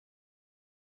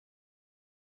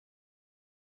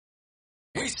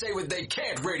We say what they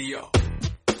can't radio.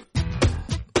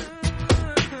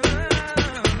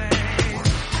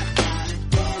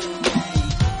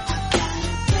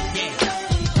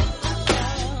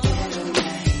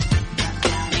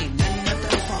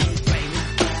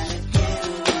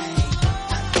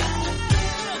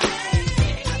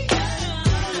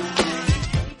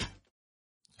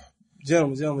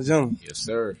 Gentlemen. Yes,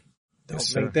 sir.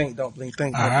 Don't blink,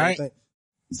 think. All right. Think.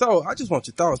 So I just want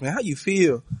your thoughts, man. How you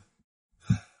feel?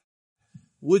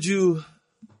 Would you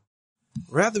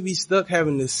rather be stuck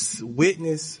having to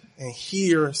witness and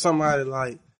hear somebody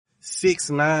like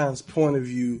 6ix9ine's point of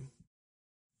view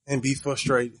and be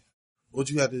frustrated? Would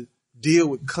you have to deal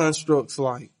with constructs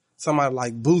like somebody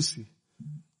like Boosie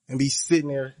and be sitting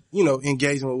there,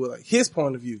 engaging with like his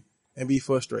point of view and be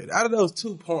frustrated? Out of those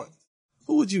 2 points,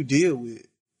 who would you deal with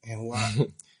and why?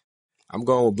 I'm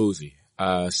going with Boosie.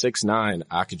 6ix9ine,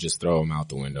 I could just throw him out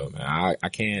the window, man. I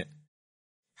can't.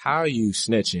 How are you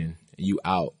snitching and you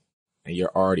out and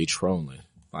you're already trolling?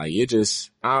 Like, you're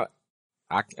just, I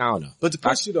don't know. But to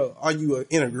push you though, are you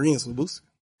in agreement with Boosie?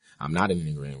 I'm not in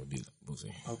agreement with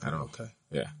Boosie. Okay, at all. okay.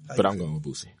 Yeah, but I'm going with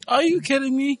Boosie. Are you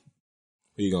kidding me?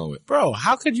 Who you going with? Bro,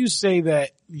 how could you say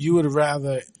that you would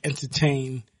rather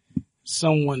entertain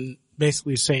someone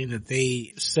basically saying that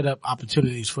they set up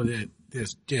opportunities for their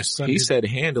son? He said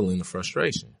handling the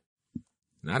frustration,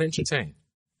 not entertain.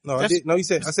 No, I did. No, I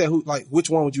said who, like, which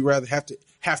one would you rather have to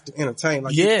entertain?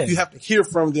 Like, yeah. You have to hear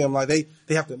from them. Like, they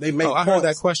make I heard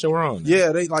that question wrong.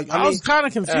 Yeah, they like, I was kind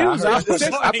of confused. I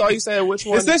thought you said which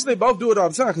one. Essentially, both do it all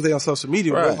the time because they on social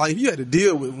media. Right. But like, if you had to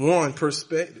deal with one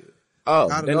perspective. Oh,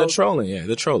 then the trolling. Yeah,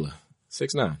 the troller.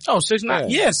 6ix9ine. Oh,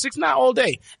 6ix9ine. Yeah, 6ix9ine all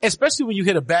day. Especially when you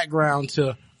hit a background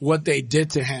to what they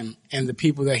did to him and the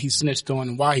people that he snitched on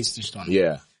and why he snitched on them.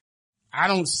 Yeah. I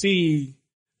don't see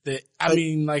that. So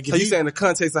you saying the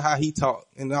context of how he talked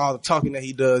and all the talking that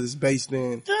he does is based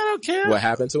in. I don't care. What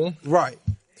happened to him? Right.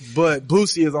 But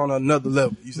Boosie is on another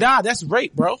level. Nah, that's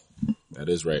rape, bro. That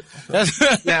is rape.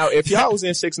 Now, if y'all was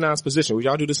in 6ix9ine's position, would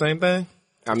y'all do the same thing?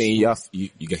 I mean,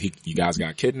 you guys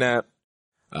got kidnapped,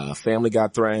 family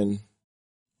got threatened.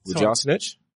 Would y'all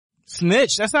snitch?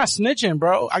 Snitch? That's not snitching,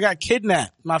 bro. I got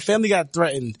kidnapped. My family got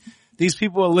threatened. These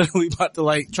people are literally about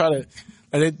to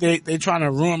they trying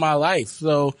to ruin my life.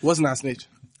 So what's not snitching?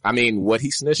 I mean, what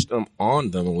he snitched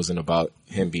on them wasn't about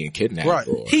him being kidnapped. Right.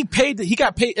 He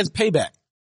got paid as payback.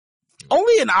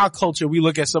 Only in our culture we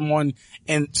look at someone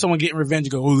and someone getting revenge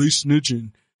and go, oh, they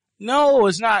snitching. No,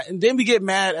 it's not. And then we get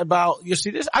mad about, you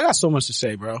see this, I got so much to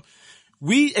say, bro.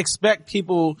 We expect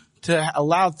people to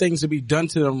allow things to be done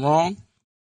to them wrong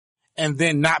and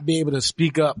then not be able to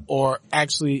speak up or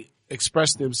actually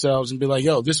express themselves and be like,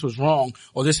 yo, this was wrong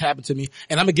or this happened to me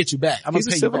and I'm going to get you back. He's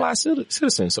a civilized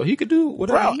citizen, so he could do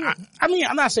whatever. Bro, I mean,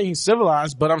 I'm not saying he's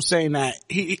civilized, but I'm saying that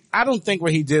I don't think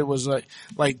what he did was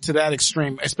like to that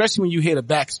extreme, especially when you hear the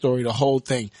backstory, the whole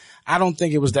thing. I don't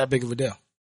think it was that big of a deal.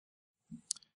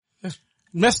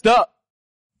 Messed up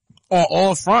on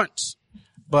all fronts,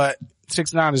 but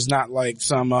 6ix9ine is not like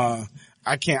some, I'm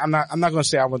not going to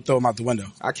say I would throw him out the window.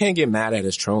 I can't get mad at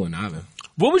his trolling either.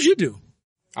 What would you do?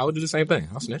 I would do the same thing.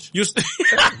 I'll snitch. He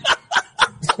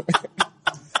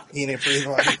ain't free.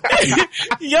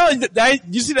 Yo,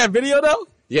 you see that video though?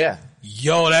 Yeah.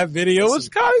 Yo, that video was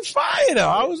kind of fire though.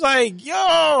 I was like,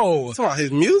 yo. Talking about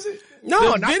his music?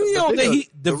 No,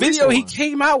 the video he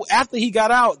came out after he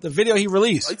got out, the video he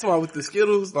released. Are you talking about with the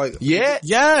Skittles? Like, yeah.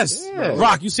 Yes. Yeah.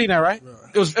 Rock, you seen that, right?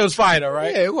 It was fire though,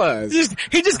 right? Yeah, it was.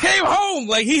 He just came home.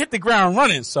 Like, he hit the ground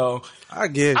running, so. I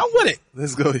get it. I'm with it.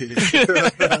 Let's go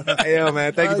ahead. Hey, yo,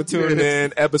 man, thank you for tuning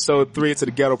in. Episode 3 to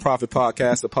the Ghetto Prophet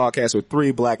Podcast, the podcast with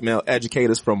 3 black male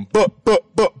educators from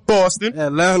Boston,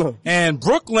 Atlanta, and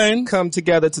Brooklyn come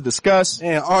together to discuss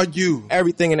and argue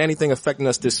everything and anything affecting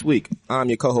us this week. I'm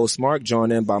your co-host Mark,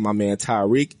 joined in by my man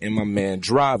Tyreek and my man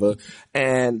Driver.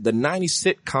 And the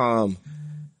 90s sitcom,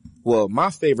 well, my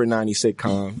favorite 90s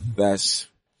sitcom that's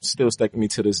still sticking me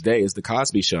to this day is The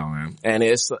Cosby Show, man. And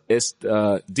it's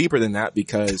deeper than that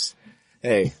because,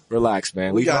 hey, relax,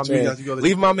 man.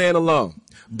 Leave my man alone.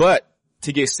 But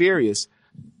to get serious,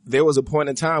 there was a point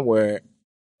in time where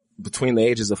between the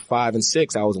ages of 5 and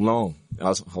 6, I was alone. I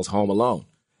was home alone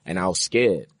and I was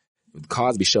scared. The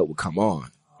Cosby Show would come on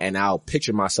and I'll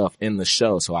picture myself in the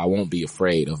show so I won't be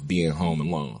afraid of being home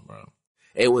alone, bro.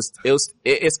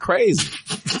 It's crazy.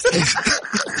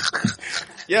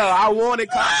 Yo, I wanted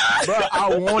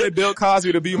Bill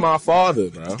Cosby to be my father,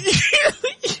 bro.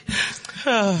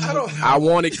 I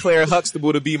wanted Claire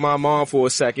Huxtable to be my mom for a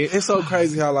second. It's so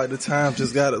crazy how like the time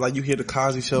just got it. Like you hear the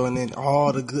Cosby Show and then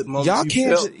all the good moments. Y'all you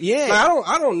can't felt. just- yeah. Like,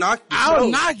 I don't knock. The I show,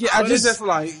 don't knock it. I but just, it's just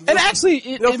like. and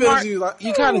actually, Mark, you like,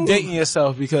 you kind of dating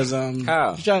yourself because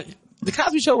How? the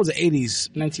Cosby Show was the 80s,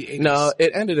 1980s. No,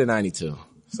 it ended in 92.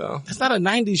 So It's not a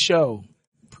 90s show.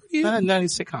 It's not a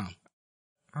 90s sitcom.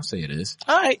 I'll say it is.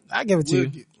 All right, I give it to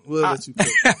you. We'll let you pick.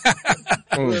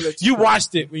 We'll let You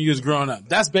watched it when you was growing up.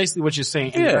 That's basically what you're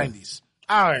saying in the Yeah. 90s.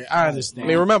 All right, I understand. I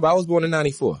mean, remember, I was born in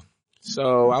 94.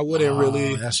 So I wouldn't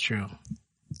really. That's true.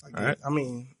 I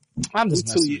mean, I'm just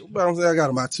 2 messing. years. But I'm saying I got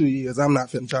about 2 years. I'm not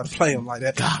finna try to play him like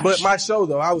that. Gosh. But my show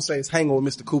though, I would say is Hanging with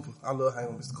Mr. Cooper. I love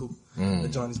Hanging with Mr. Cooper. The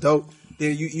joint is dope.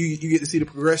 Then you get to see the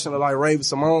progression of like Raven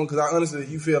Simone, cause I honestly,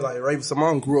 you feel like Raven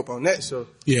Simone grew up on that show.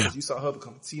 Yeah. 'Cause you saw her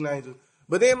become a teenager.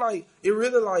 But then like, it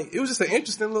really like, it was just an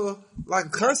interesting little,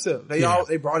 like concept. They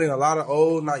brought in a lot of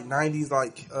old like 90s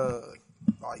like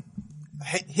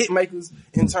hit makers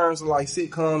in terms of like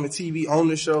sitcom and TV on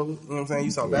the show. You know what I'm saying?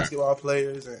 You saw basketball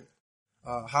players and,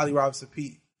 Holly Robinson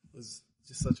Pete was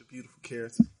just such a beautiful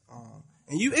character.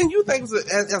 And you think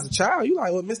as a child, you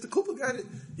like, well, Mr. Cooper got it.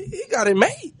 He got it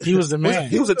made. He was the man.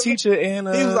 He was a teacher and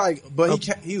He was like, but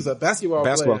he was a basketball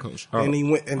player, coach. Oh. and he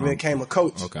went and became a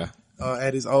coach. Okay.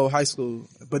 At his old high school,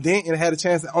 but then it had a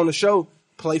chance to, on the show,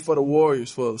 play for the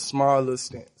Warriors for a small little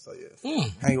stint. So yeah,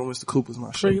 Hanging with Mr. Cooper's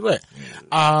my show. Pretty lit.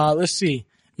 Let's see.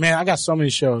 Man, I got so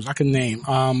many shows I can name.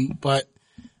 But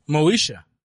Moesha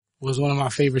was one of my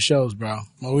favorite shows, bro.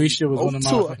 Moesha was one of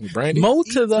my Brandy? Mo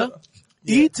to the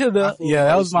E to the. Yeah,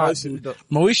 that was my Moesha was dope.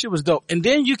 Moesha was dope. And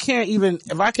then you can't even,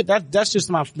 if I could, that's just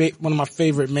one of my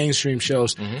favorite mainstream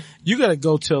shows. You gotta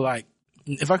go to like,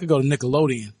 if I could go to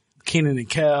Nickelodeon, Kenan and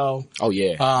Kel, Oh,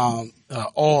 yeah.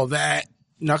 all that.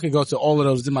 You know, I could go to all of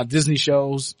those, my Disney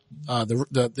shows,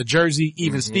 the Jersey,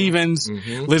 Even Stevens,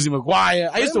 Lizzie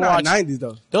McGuire. I used to watch. 90s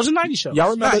though. Those are 90s shows.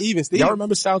 Y'all remember Not Even Stevens. Y'all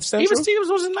remember South Central? Even Stevens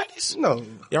was in the 90s? No,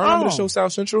 Y'all remember the Oh. show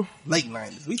South Central? late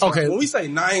 90s. Okay. When we say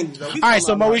 90s though, we All right, so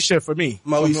talking about, Moesha for me.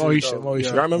 Moesha, Moesha.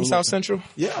 Y'all remember South Central?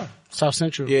 yeah. South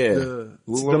Central. Yeah. The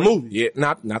movie. Yeah,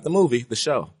 not the movie, the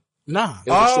show. Nah. It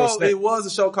was a short Oh, stint. it was a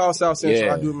show called South Central.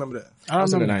 Yeah. I do remember that. I That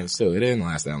was don't in the remember. 90s too. It didn't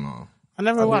last that long. I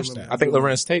never watched remember that. I think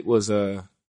Lorenz Tate was,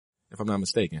 if I'm not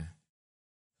mistaken,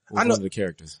 was I know- one of the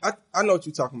characters. I know what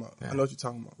you're talking about. I know what you're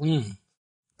talking about. Mm.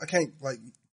 I can't like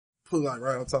put it like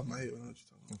right on top of my head. I know what you're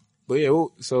talking about. But yeah,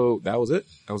 well, so that was it?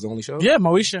 That was the only show? Yeah,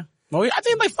 Moesha. I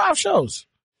think like 5 shows.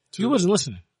 You wasn't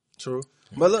listening. True.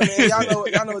 But look, man,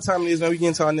 y'all know what time it is, man. We get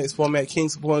into our next format,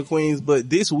 Kings Supporting Queens. But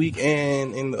this week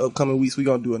and in the upcoming weeks, we're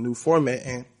gonna do a new format,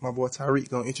 and my boy Tyreek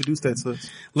gonna introduce that to us.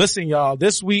 Listen, y'all,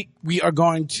 this week we are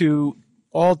going to,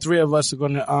 all 3 of us are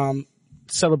going to,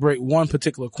 celebrate one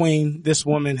particular queen. This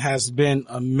woman has been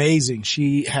amazing.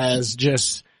 She has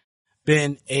just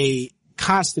been a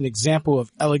constant example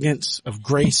of elegance, of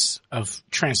grace, of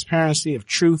transparency, of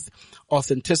truth,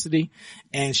 authenticity.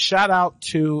 And shout out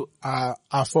to,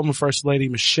 our former First Lady,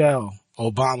 Michelle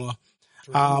Obama,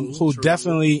 who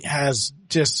definitely has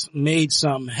just made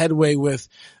some headway with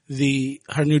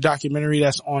her new documentary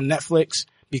that's on Netflix,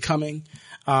 Becoming.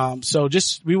 So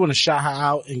we want to shout her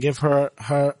out and give her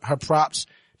props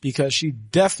because she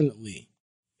definitely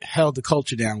held the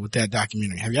culture down with that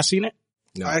documentary. Have y'all seen it?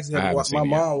 No, I actually haven't watched. My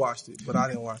mom watched it, but I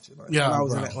didn't watch it. Like, Yeah,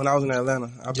 when I was in Atlanta,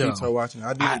 I beat her watching it.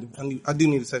 I do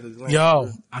need to take a glance.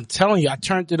 Yo, I'm telling you, I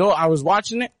turned it on. I was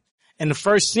watching it, and the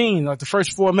first scene, like the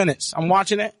first 4 minutes, I'm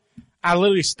watching it. I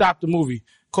literally stopped the movie,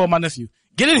 called my nephew,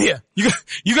 get in here.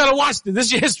 You gotta watch this. This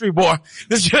is your history, boy.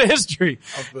 This is your history.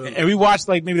 And we watched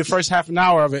like maybe the first half an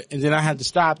hour of it, and then I had to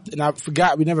stop, and I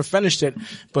forgot we never finished it.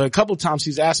 But a couple times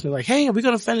he's asked me like, hey, are we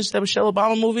gonna finish that Michelle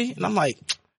Obama movie? And I'm like,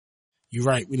 you're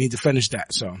right. We need to finish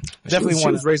that. So definitely she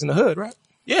was raised in the hood, right?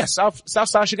 Yeah, South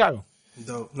Side Chicago.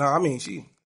 Dope. No, I mean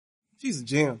she's a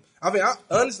gem. I mean,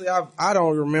 honestly, I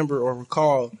don't remember or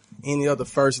recall any other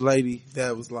first lady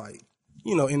that was like,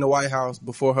 you know, in the White House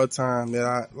before her time that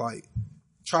I like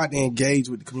tried to engage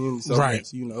with the community so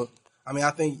much. You know, I mean, I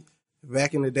think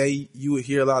back in the day you would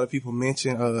hear a lot of people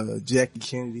mention Jackie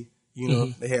Kennedy. You know,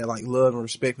 they had like love and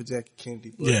respect for Jackie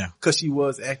Kennedy. Because she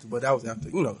was active, but that was after,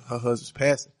 you know, her husband's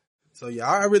passing. So yeah,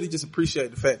 I really just appreciate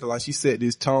the fact that like she set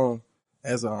this tone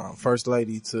as a first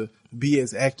lady to be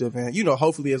as active and, you know,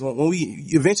 hopefully as when we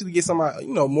eventually get somebody,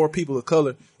 you know, more people of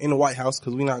color in the White House,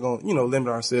 because we're not going to, you know, limit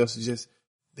ourselves to just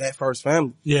that first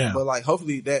family. Yeah. But like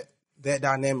hopefully that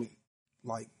dynamic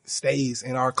like stays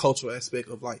in our cultural aspect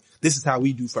of like, this is how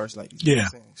we do first ladies. You know what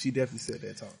I'm saying? She definitely set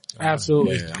that tone.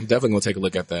 Absolutely. Yeah, I'm definitely gonna take a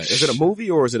look at that. Is it a movie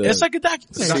or is it It's like a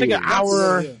documentary. It's like an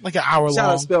hour, like an hour Shout out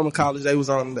long. to Spelman College. They was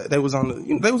on the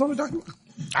documentary.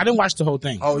 I didn't watch the whole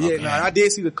thing. Oh yeah, I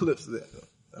did see the clips of that though.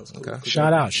 That was cool. Okay.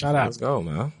 Shout out. Let's go,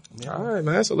 man. All right,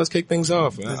 man. So let's kick things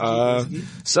off, man.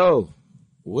 So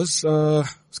what's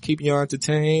keeping you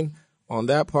entertained on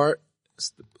that part?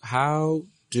 How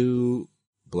do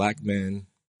black men,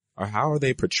 or how are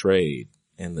they portrayed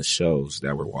in the shows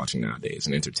that we're watching nowadays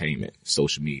in entertainment,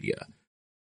 social media?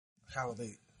 How are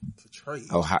they portrayed?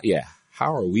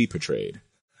 How are we portrayed?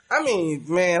 I mean,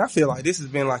 man, I feel like this has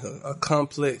been like a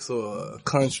complex or a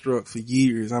construct for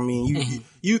years. I mean,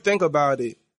 you think about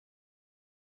it.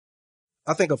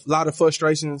 I think a lot of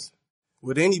frustrations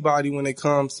with anybody when it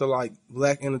comes to like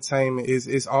black entertainment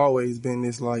it's always been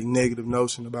this like negative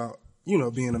notion about,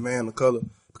 being a man of color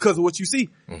because of what you see.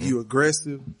 You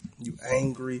aggressive, you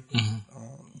angry,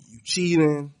 you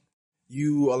cheating,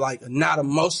 you are like not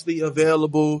emotionally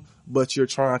available, but you're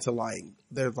trying to like,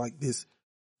 there's like this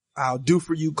I'll do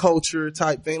for you culture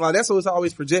type thing. Like that's what it's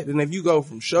always projected. And if you go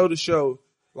from show to show,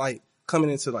 like coming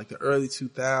into like the early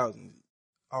 2000s,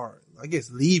 or I guess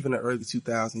leaving the early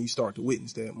 2000s, you start to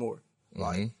witness that more.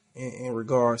 Like in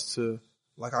regards to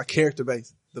like our character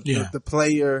base, the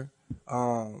player,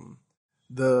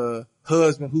 the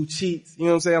husband who cheats, you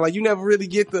know what I'm saying? Like you never really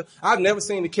get I've never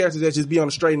seen the characters that just be on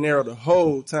the straight and narrow the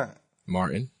whole time.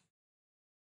 Martin.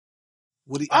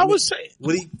 Uncle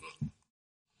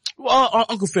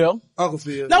Phil.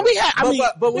 No, we had,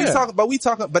 we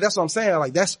talking, but that's what I'm saying.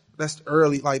 Like that's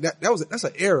early, like that's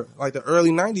an era, like the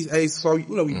early 90s age. So,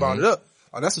 we brought it up.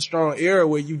 Like that's a strong era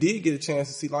where you did get a chance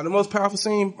to see like the most powerful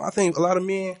scene I think a lot of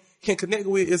men can connect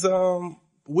with is,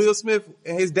 Will Smith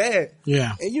and his dad.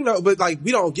 Yeah. And but like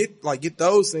we don't get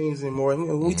those scenes anymore. And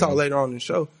when we talk later on in the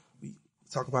show, we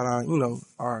talk about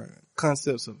our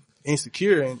concepts of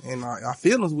insecure and our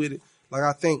feelings with it. Like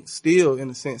I think still in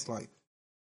a sense, like,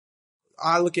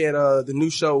 I look at the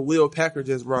new show Will Packer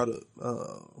just brought up,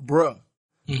 Bruh.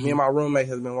 Me and my roommate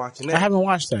has been watching that. I haven't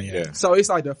watched that yet. Yeah. So it's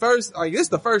like it's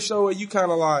the first show where you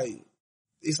kind of like,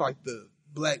 it's like the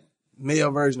black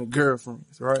male version of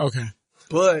Girlfriends, right? Okay.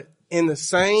 But in the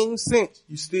same sense,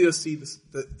 you still see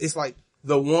it's like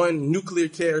the one nuclear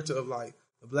character of like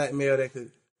a black male that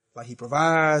could, like he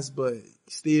provides, but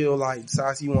still like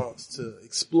decides he wants to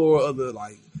explore other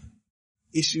like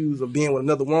issues of being with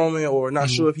another woman or not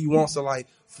sure if he wants to like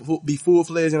be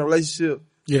full-fledged in a relationship.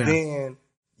 Yeah. Then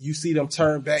you see them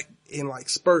turn back in like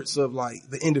spurts of like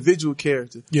the individual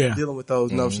character dealing with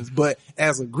those notions. But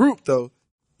as a group though,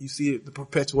 you see the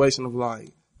perpetuation of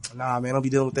like, nah man, don't be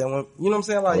dealing with that one. You know what I'm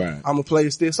saying? Like I'm a player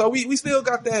still. So we still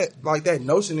got that, like that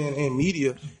notion in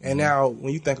media. And now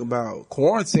when you think about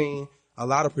quarantine, a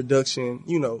lot of production,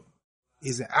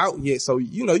 isn't out yet. So,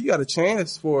 you got a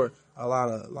chance for a lot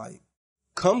of like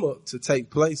come up to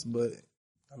take place. But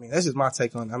I mean, that's just my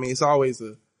take on it. I mean, it's always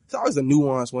a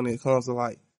nuance when it comes to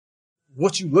like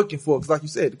what you looking for. Cause like you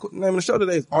said, the name of the show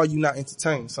today is Are You Not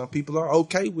Entertained? Some people are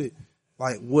okay with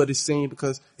like what is seen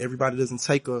because everybody doesn't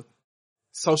take a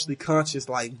socially conscious,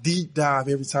 like deep dive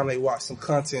every time they watch some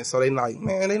content. So they like,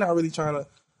 man, they not really trying to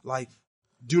like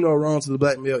do no wrong to the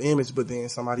black male image, but then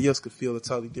somebody else could feel it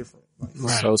totally different.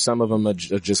 Like, So some of them are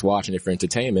just watching it for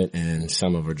entertainment and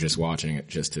some of them are just watching it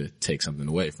just to take something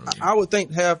away from you. I would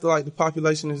think half the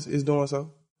population is doing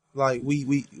so. Like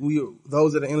we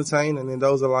those that are entertained and then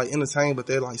those that are like entertained, but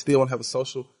they like still want to have a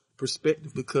social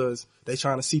perspective because they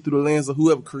trying to see through the lens of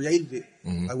whoever created it.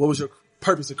 Like what was your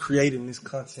purpose of creating this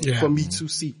content for me to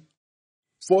see,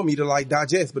 for me to like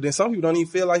digest? But then some people don't even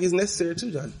feel like it's necessary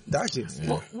to digest.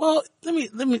 Well, let me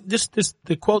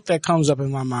the quote that comes up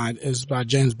in my mind is by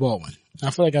James Baldwin.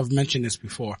 I feel like I've mentioned this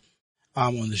before,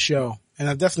 on the show, and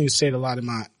I definitely say it a lot in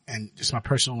my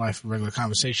personal life and regular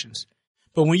conversations.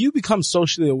 But when you become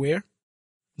socially aware,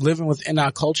 living within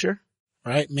our culture,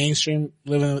 right? Living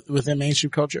within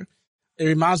mainstream culture, it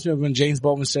reminds me of when James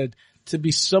Baldwin said to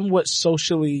be somewhat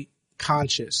socially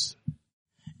conscious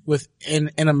in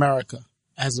America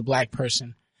as a black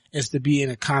person is to be in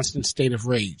a constant state of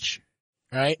rage,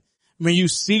 right? When you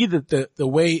see the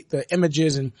way the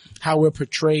images and how we're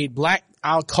portrayed,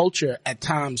 our culture at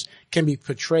times can be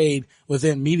portrayed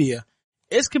within media.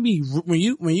 It can be, when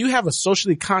you have a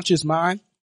socially conscious mind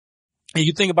and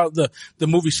you think about the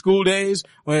movie School Days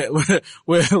where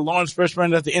Lawrence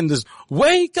Fishburne at the end is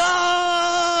wake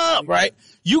up, right?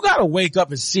 You gotta wake up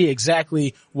and see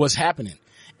exactly what's happening.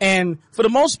 And for the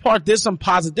most part, there's some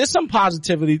positive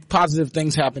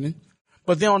things happening.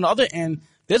 But then on the other end,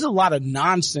 there's a lot of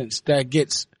nonsense that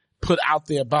gets put out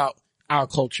there about our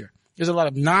culture. There's a lot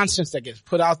of nonsense that gets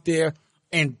put out there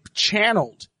and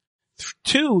channeled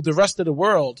to the rest of the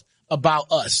world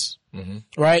about us,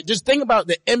 right? Just think about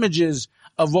the images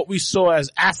of what we saw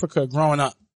as Africa growing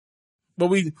up.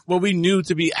 what we knew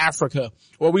to be Africa,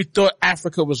 what we thought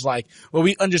Africa was like, what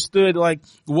we understood like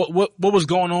what was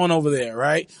going on over there,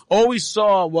 right? All we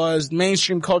saw was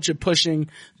mainstream culture pushing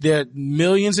there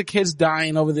millions of kids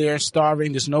dying over there,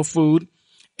 starving, there's no food.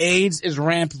 AIDS is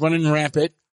running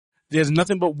rampant. There's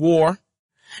nothing but war.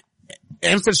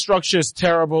 Infrastructure is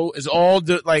terrible, is all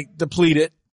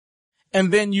depleted.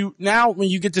 And then when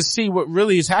you get to see what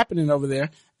really is happening over there,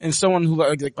 and someone who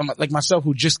like myself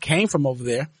who just came from over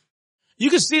there, you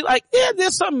can see like, yeah,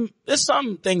 there's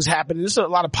some things happening. There's a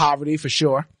lot of poverty for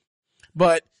sure.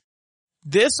 But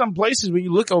there's some places where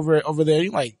you look over there,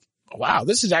 you're like, wow,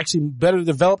 this is actually better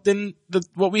developed than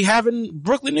what we have in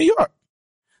Brooklyn, New York.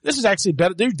 This is actually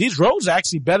better. These roads are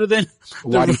actually better than.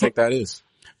 Why do you think that is?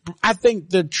 I think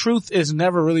the truth is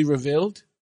never really revealed.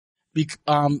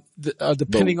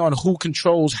 Depending on who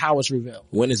controls how it's revealed.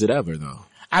 When is it ever though?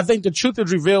 I think the truth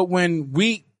is revealed when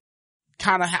we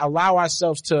kind of allow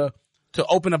ourselves to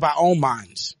open up our own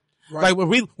minds. Right. Like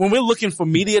when we're looking for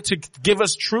media to give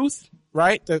us truth,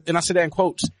 right? And I say that in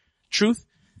quotes, truth.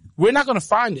 We're not going to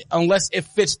find it unless it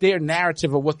fits their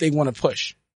narrative of what they want to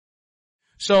push.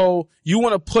 So you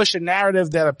want to push a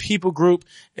narrative that a people group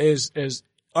is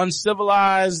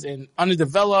uncivilized and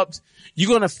underdeveloped. You're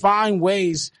going to find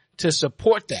ways to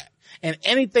support that. And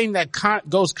anything that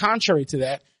goes contrary to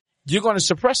that, you're going to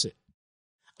suppress it.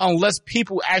 Unless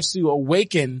people actually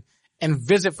awaken and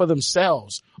visit for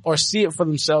themselves or see it for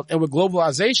themselves. And with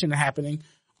globalization happening,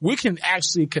 we can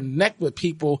actually connect with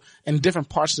people in different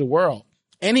parts of the world,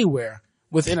 anywhere,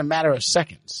 within a matter of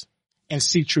seconds and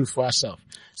see truth for ourselves.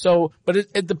 So, but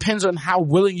it depends on how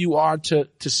willing you are to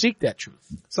seek that truth.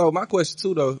 So my question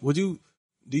too, though, do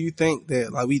you think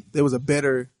that there was a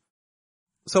better,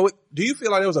 do you feel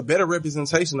like there was a better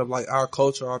representation of like our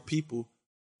culture, our people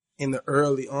in the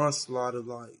early onslaught of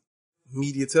like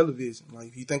media television? Like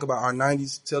if you think about our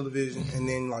 90s television and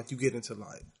then like you get into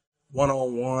like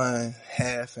one-on-one,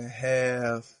 half and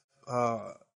half,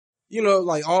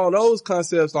 like all those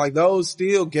concepts, like those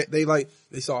still they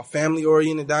saw a family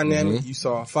oriented dynamic. Mm-hmm. You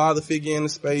saw a father figure in the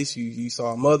space. You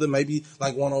saw a mother, maybe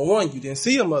like one-on-one. You didn't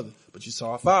see a mother, but you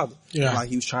saw a father. Yeah. Like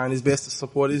he was trying his best to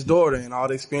support his daughter and all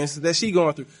the experiences that she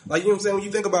going through. Like, you know what I'm saying? When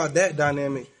you think about that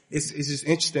dynamic, it's just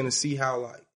interesting to see how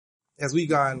like, as we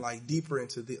gotten like deeper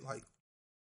into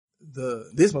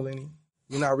this millennium,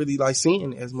 you're not really like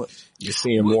seeing as much. You're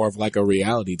seeing more of like a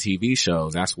reality TV show.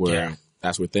 That's where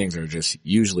things are just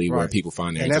usually where people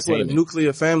find their entertainment. And that's where the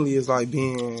nuclear family is like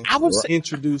being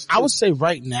introduced to. I would say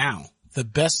right now, the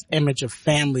best image of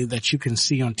family that you can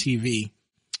see on TV,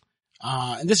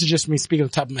 and this is just me speaking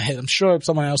off the top of my head, I'm sure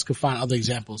someone else could find other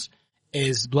examples,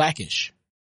 is Blackish,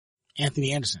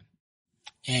 Anthony Anderson.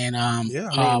 And,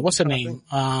 what's her name?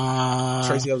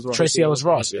 Tracy Ellis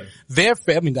Ross. Yeah. Their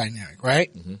family dynamic,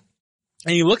 right? Mm-hmm.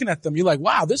 And you're looking at them, you're like,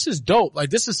 wow, this is dope. Like,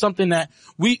 this is something that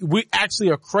we actually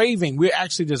are craving. We're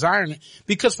actually desiring it.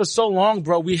 Because for so long,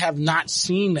 bro, we have not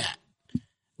seen that.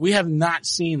 We have not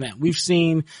seen that. We've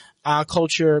seen our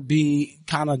culture be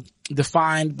kind of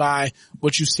defined by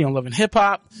what you see on Love and Hip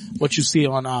Hop, what you see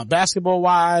on Basketball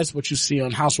Wives, what you see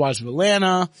on Housewives of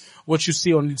Atlanta, what you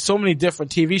see on so many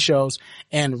different TV shows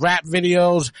and rap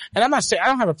videos. And I'm not saying I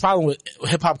don't have a problem with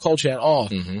hip hop culture at all.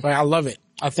 Mm-hmm. Right? I love it.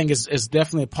 I think it's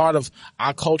definitely a part of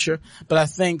our culture. But I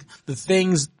think the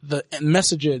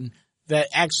messaging that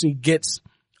actually gets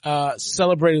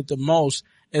celebrated the most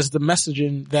is the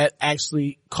messaging that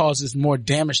actually causes more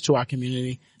damage to our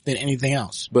community than anything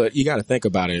else. But you got to think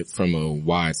about it from a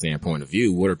wide standpoint of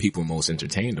view. What are people most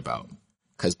entertained about?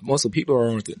 Because most of the people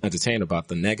are entertained about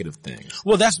the negative things.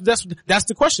 Well, that's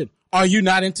the question. Are you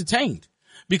not entertained?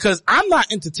 Because I'm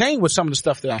not entertained with some of the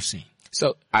stuff that I've seen.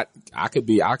 So I could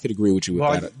agree with you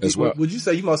with that as well. Would you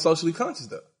say you're more socially conscious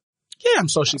though? Yeah, I'm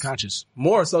socially conscious.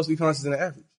 More socially conscious than the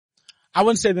average. I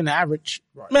wouldn't say than the average.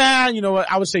 Right. Man, you know what?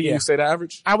 I would say yeah. You say the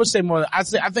average? I would say more. I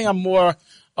think I'm more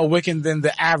awakened than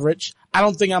the average. I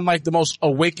don't think I'm like the most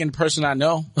awakened person I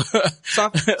know.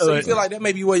 So you feel like that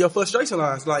may be where your frustration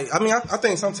lies. Like, I mean, I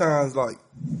think sometimes like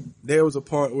there was a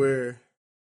point where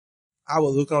I would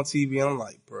look on TV and I'm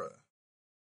like, bruh,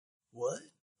 what?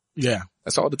 Yeah.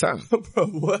 That's all the time. Bro,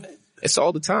 what? It's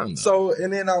all the time, though. So,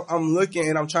 and then I'm looking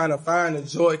and I'm trying to find the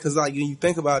joy, cause like when you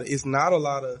think about it, it's not a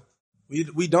lot of,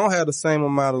 we don't have the same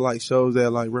amount of like shows that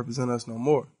like represent us no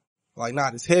more. Like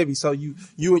not as heavy. So you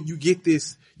get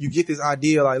this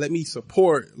idea like, let me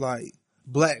support like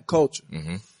black culture.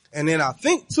 Mm-hmm. And then I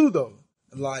think too though,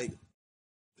 like,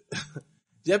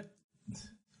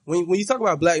 when you talk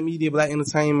about black media, black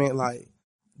entertainment, like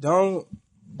don't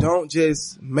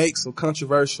just make some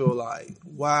controversial, like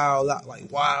wild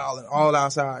and all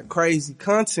outside crazy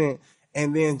content.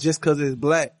 And then just cause it's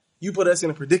black, you put us in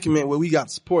a predicament where we got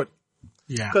to support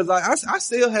it. Yeah. Cause like, I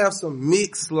still have some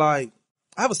mixed, like,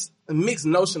 I have a mixed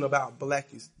notion about black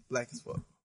as fuck.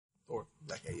 Or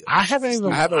Black AF. I haven't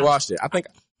watched it. I think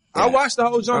I watched the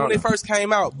whole joint when know. they first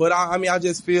came out, but I mean, I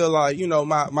just feel like, you know,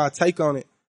 my take on it,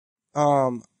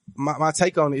 my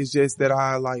take on it is just that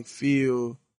I like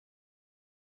feel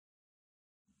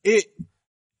it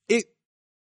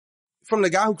from the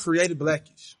guy who created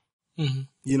Blackish. Mm-hmm.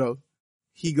 You know,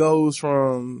 he goes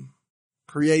from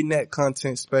creating that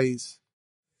content space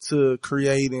to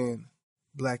creating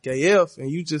Black AF, and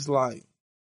you just like,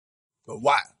 but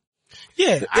why?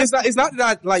 Yeah. It's not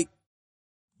that I like,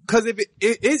 cause if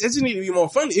it just need to be more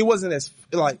funny. It wasn't as,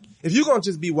 like, if you're gonna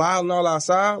just be wild and all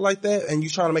outside like that and you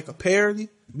trying to make a parody,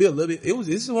 be a little bit,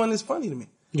 this is one that's funny to me.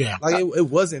 Yeah. Like it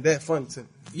wasn't that funny to me.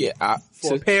 Yeah.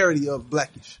 For a parody of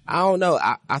Blackish. I don't know.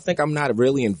 I think I'm not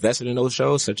really invested in those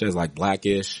shows such as like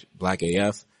Blackish, Black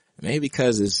AF. Maybe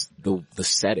because it's the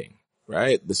setting,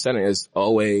 right? The setting is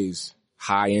always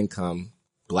high income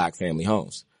black family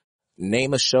homes.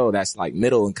 Name a show that's like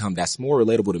middle income that's more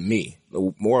relatable to me,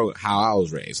 more how I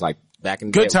was raised, like back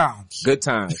in the Good day. times. Good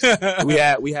times.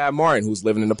 we had Martin who's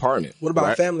living in an apartment. What about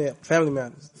right? Family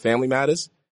Matters? Family Matters?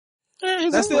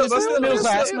 That's still middle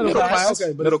class.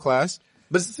 Okay, but Middle class.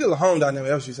 it's still a home dynamic.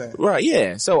 That's what you're saying. Right,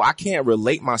 yeah. So I can't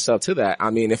relate myself to that. I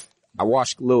mean, if I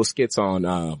watch little skits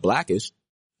on Blackish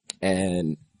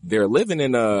and they're living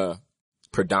in a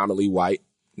predominantly white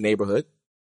neighborhood,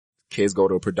 kids go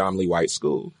to a predominantly white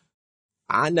school.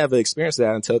 I never experienced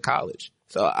that until college.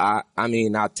 So I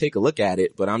mean, I'll take a look at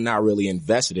it, but I'm not really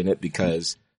invested in it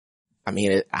because I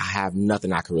mean, I have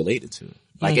nothing I can relate it to.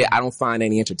 Like I don't find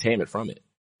any entertainment from it.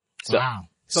 So, Wow.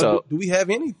 So do we have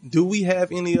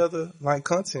any other like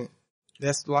content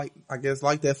that's like, I guess,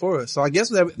 like that for us? So I guess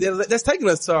that's taking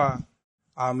us to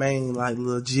our main like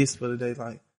little gist for the day.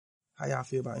 Like, how y'all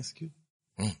feel about Insecure?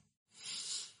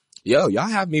 Yo, y'all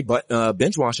have me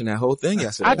binge watching that whole thing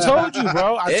yesterday. I told you,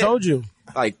 bro. I told you.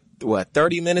 Like, what,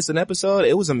 30 minutes an episode?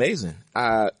 It was amazing.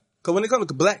 Cause when it comes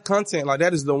to black content, like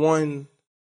that is the one,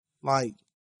 like,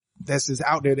 that's just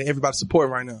out there that everybody's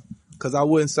supporting right now. Cause I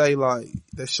wouldn't say like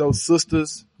that show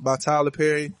Sisters by Tyler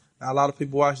Perry. Now, a lot of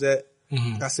people watch that.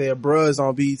 Mm-hmm. I said Bruh's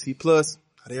on BET Plus.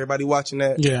 Everybody watching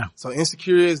that. Yeah. So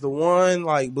Insecure is the one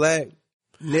like black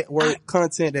network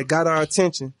content that got our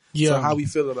attention. Yeah. So how we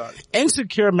feel about it?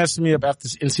 Insecure messed me up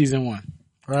in season 1.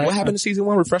 Right? What happened to season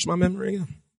 1? Refresh my memory again.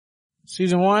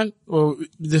 Season 1, well,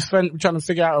 we're trying to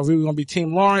figure out if we were going to be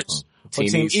Team Lawrence or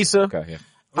Team Issa. Okay, yeah.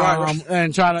 Right.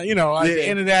 And trying to, at the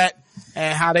end of that,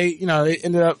 and how they, they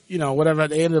ended up, whatever,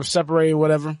 they ended up separating,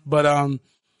 whatever. But,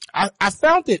 I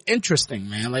found it interesting,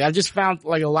 man. Like, I just found,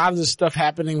 like, a lot of this stuff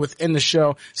happening within the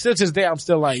show. Still to this day, I'm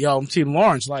still like, yo, I'm Team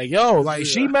Lawrence. Like, yo, like,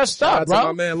 she messed up, bro. Shout out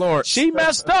to my man Lawrence. She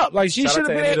messed up. Like, she should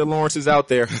have been. The Lawrences out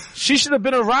there. She should have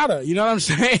been a Rada. You know what I'm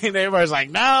saying? And everybody's like,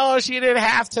 no, she didn't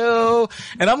have to.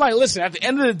 And I'm like, listen, at the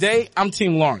end of the day, I'm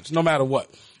Team Lawrence, no matter what.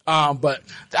 But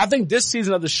I think this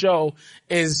season of the show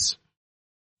is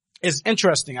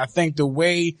interesting. I think the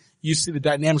way you see the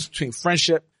dynamics between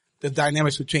friendship, the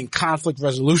dynamics between conflict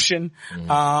resolution,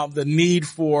 the need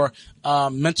for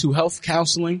mental health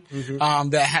counseling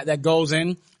that goes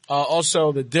in.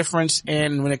 Also the difference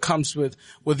in when it comes with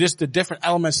just the different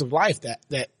elements of life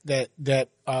that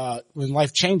when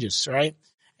life changes, right?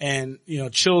 And,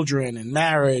 children and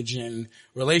marriage and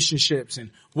relationships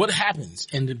and what happens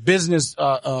in the business,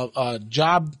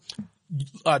 job,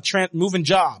 moving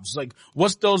jobs. Like,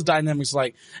 what's those dynamics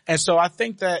like? And so I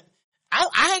think that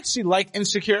I actually like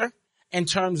Insecure in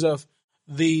terms of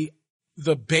the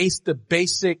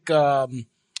basic, the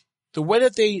way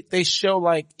that they show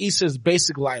like Issa's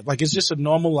basic life. Like, it's just a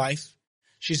normal life.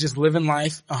 She's just living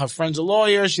life. Her friend's a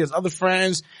lawyer. She has other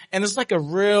friends. And it's like a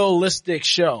realistic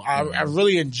show. I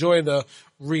really enjoy the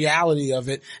reality of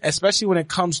it, especially when it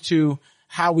comes to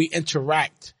how we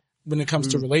interact when it comes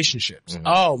to relationships.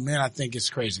 Oh man, I think it's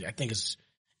crazy. I think it's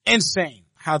insane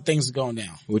how things are going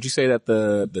down. Would you say that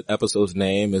the episode's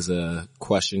name is a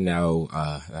question now,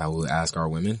 I will ask our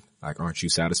women? Like, aren't you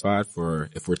satisfied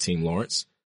if we're Team Lawrence?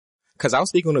 Cause I was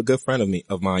speaking with a good friend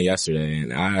of mine yesterday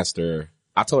and I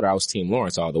told her I was Team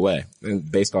Lawrence all the way, and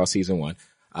based off season 1.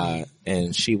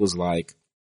 And she was like,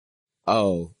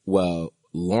 oh, well,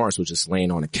 Lawrence was just laying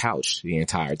on the couch the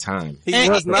entire time. He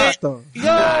was not though.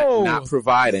 Not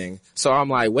providing. So I'm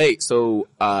like, wait, so,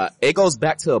 it goes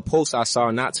back to a post I saw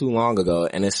not too long ago,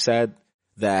 and it said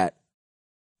that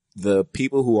the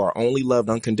people who are only loved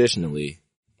unconditionally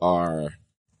are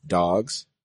dogs,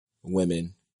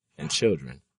 women, and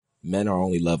children. Men are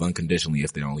only loved unconditionally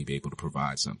if they're only be able to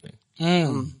provide something.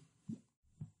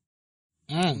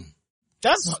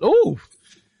 That's, ooh.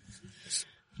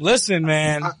 Listen,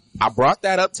 man. I brought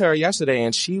that up to her yesterday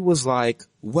and she was like,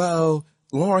 well,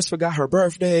 Lawrence forgot her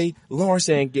birthday. Lawrence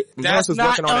didn't get, Lawrence That's was not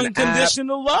working on an app.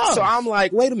 unconditional love. So I'm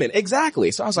like, wait a minute.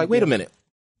 Exactly. So I was like, wait a minute.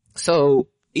 So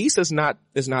Issa's not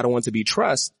a one to be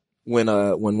trusted when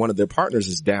one of their partners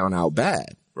is down out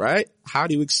bad, right? How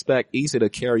do you expect Issa to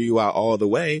carry you out all the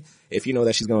way if you know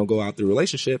that she's going to go out the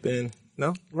relationship and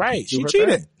right. do She her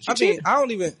cheated. thing? I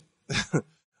don't even,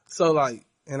 so like,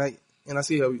 and I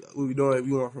see how we doing,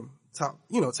 we went from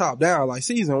top down, like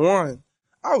season 1.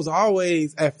 I was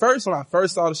always, at first, when I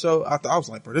first saw the show, I was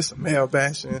like, bro, this is a male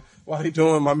bashing. Why they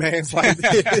doing my man's like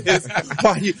this?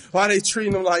 Why they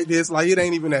treating him like this? Like, it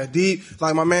ain't even that deep.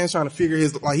 Like, my man's trying to figure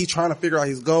he's trying to figure out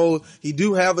his goals. He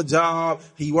do have a job.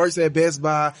 He works at Best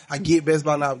Buy. I get Best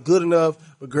Buy not good enough,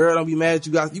 but girl, don't be mad.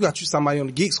 You got somebody on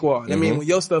the Geek Squad. Mm-hmm. I mean, when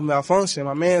your stuff malfunction,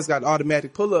 my man's got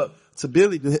automatic pull up to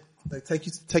Billy to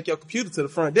take your computer to the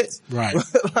front desk. Right.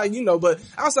 Like, but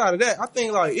outside of that, I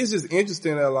think like, it's just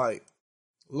interesting that like,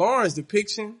 Lawrence's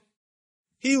depiction,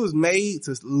 he was made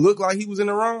to look like he was in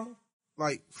the wrong,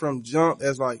 like from jump,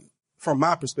 as like, from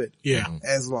my perspective. Yeah.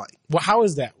 As like. Well, how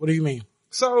is that? What do you mean?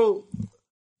 So,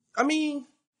 I mean,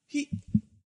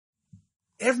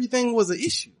 everything was an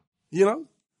issue,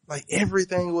 like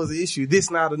everything was an issue. This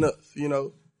not enough,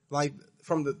 like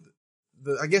from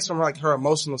I guess from like her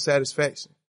emotional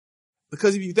satisfaction.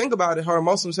 Because if you think about it, her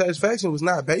emotional satisfaction was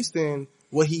not based in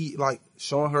what he, like,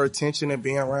 showing her attention and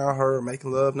being around her,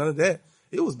 making love, none of that.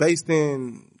 It was based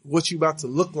in what you about to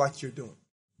look like you're doing.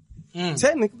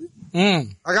 Technically.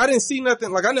 Like, I didn't see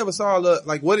nothing, like, I never saw,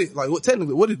 what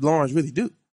did Lawrence really do?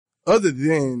 Other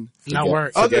than not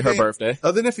work. Forget her birthday.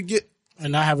 Other than forget.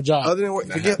 And not have a job. Other than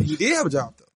forget, he did have a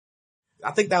job, though.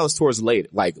 I think that was towards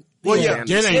late, like. Well, yeah.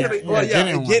 Getting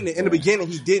it. In the beginning,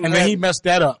 he didn't. And then he messed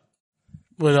that up.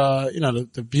 With,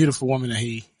 the beautiful woman that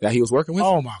he was working with?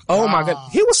 Oh my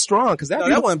God. He was strong because that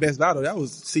wasn't Best Battle. That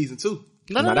was season 2.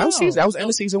 No, that was end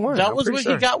of season 1. That was what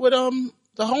he got with, the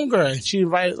homegirl. She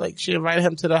invited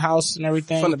him to the house and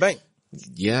everything. From the bank.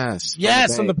 Yes.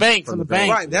 From the bank.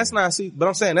 Right. That's not but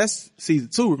I'm saying that's season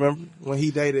 2, remember? When he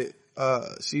dated,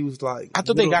 she was like. I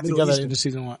thought they got together in the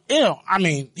season 1.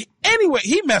 Anyway,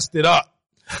 he messed it up.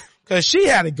 Cause she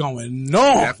had it going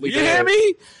on. You hear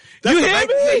me? You hear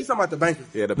me? Yeah, he's talking about the banker.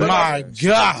 Yeah, the banker. My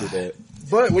God.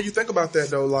 But when you think about that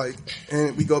though, like,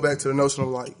 and we go back to the notion of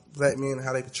like black men and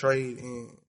how they portrayed in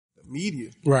the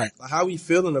media. Right. Like, how we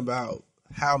feeling about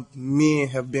how men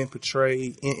have been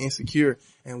portrayed in Insecure,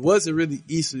 and was it really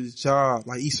Issa's job,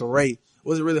 like Issa Rae,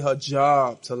 was it really her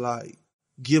job to like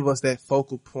give us that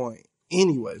focal point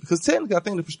anyway? Because technically I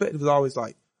think the perspective is always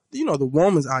like, the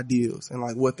woman's ideals and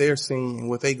like what they're seeing and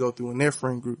what they go through in their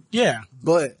friend group. Yeah.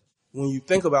 But when you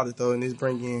think about it though, and this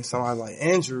bring in somebody like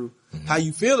Andrew, how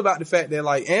you feel about the fact that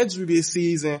like Andrew this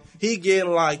season, he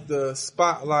getting like the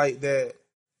spotlight that,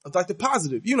 like the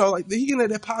positive, like he getting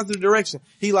that positive direction.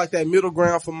 He like that middle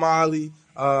ground for Molly.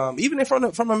 Even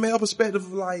from a male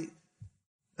perspective, like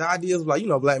the ideas of like,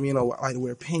 black men like to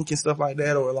wear pink and stuff like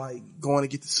that, or like going to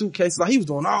get the suitcases. Like he was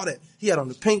doing all that. He had on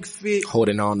the pink fit,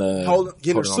 getting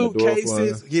the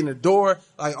suitcases, getting the door,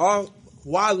 like all.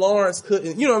 Why Lawrence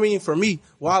couldn't, for me,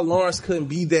 why Lawrence couldn't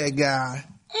be that guy?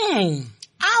 I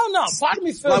don't know. Part of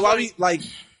me feels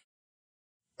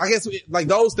I guess, like,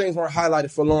 those things weren't highlighted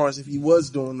for Lawrence if he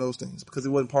was doing those things, because it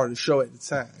wasn't part of the show at the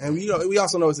time. And we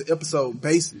also know it's an episode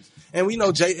basis. And we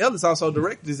know Jay Ellis also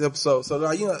directed this episode. So,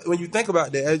 like, when you think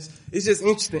about that, it's just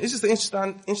interesting. It's just an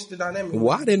interesting dynamic.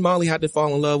 Why did Molly have to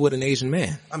fall in love with an Asian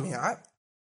man? I mean, I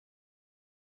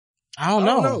don't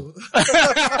know.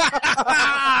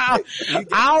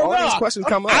 I don't know. These questions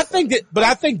come up. I think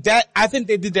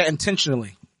they did that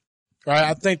intentionally. Right?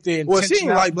 I think they Well, she ain't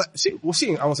like black, I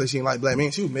won't say she ain't like black men.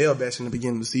 She was male bashing in the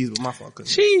beginning of the season, but my fault.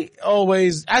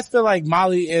 I feel like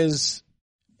Molly is,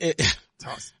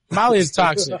 Molly is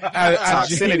toxic.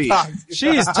 She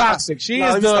is toxic. She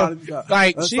is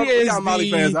got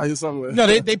Molly fans out here somewhere. No,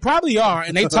 they probably are,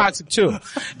 and they toxic too.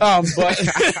 But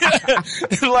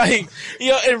like,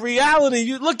 in reality,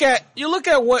 you look at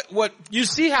what you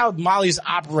see how Molly's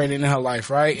operating in her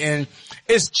life, right? And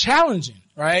it's challenging,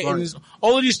 right? And there's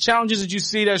all of these challenges that you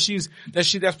see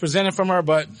that's presented from her.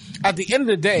 But at the end of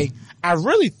the day, I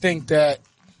really think that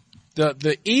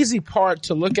the easy part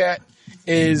to look at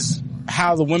is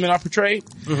how the women are portrayed.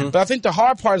 Mm-hmm. But I think the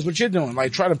hard part is what you're doing,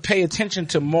 like try to pay attention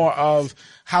to more of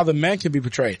how the men can be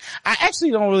portrayed. I actually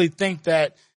don't really think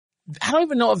that, I don't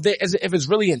even know if it's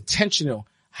really intentional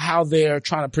how they're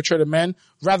trying to portray the men,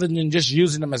 rather than just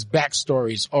using them as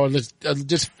backstories or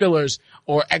just fillers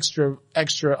or extra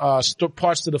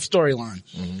parts to the storyline.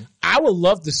 Mm-hmm. I would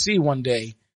love to see one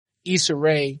day Issa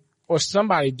Rae or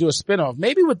somebody do a spinoff.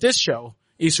 Maybe with this show,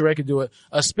 Issa Rae could do a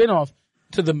spinoff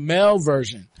to the male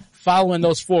version, following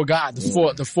those four guys,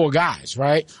 the four guys,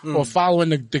 right? Or following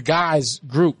the guys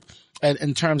group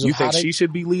in terms of You think she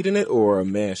should be leading it or a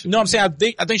man should? No, I'm saying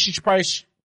I think she should probably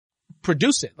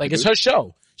produce it. Like it's her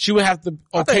show. She would have to the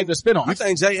spinoff. I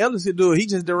think Jay Ellis could do it. He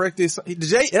just directed.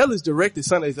 Jay Ellis directed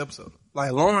Sunday's episode.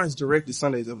 Like Lawrence directed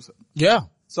Sunday's episode. Yeah.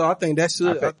 So I think that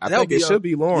should. I think it should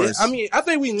be Lawrence. Yeah, I mean, I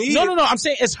think we need. No. I'm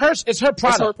saying it's her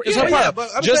product. It's her product. But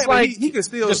I'm just saying, like he can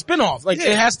still the spinoff. Like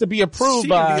it has to be approved she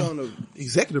by. Can be on the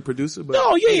executive producer. But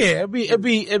No, yeah. It'd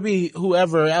be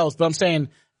whoever else. But I'm saying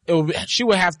she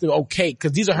would have to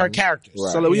because these are her characters.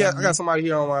 Right. So like, I got somebody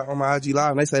here on my IG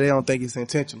live, and they say they don't think it's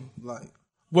intentional. Like.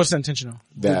 What's intentional?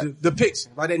 The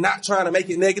depiction. Like they're not trying to make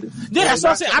it negative. Yeah, that's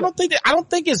what I'm saying. I don't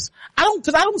think because I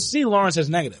don't see Lawrence as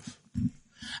negative.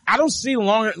 I don't see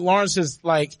Lawrence as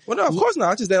like. Well, no, of course not.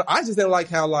 I just didn't like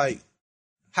how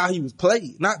he was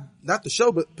played. Not the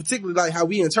show, but particularly like how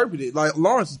we interpreted it. Like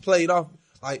Lawrence was played off.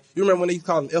 Like you remember when they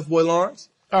called him F-boy Lawrence?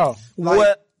 Oh, like,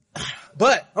 what?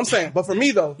 But I'm saying, but for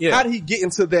me though, how did he get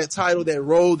into that title, that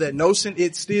role, that notion?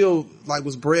 It still like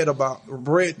was bred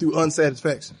through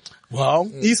unsatisfaction.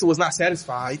 Well, Issa was not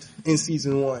satisfied in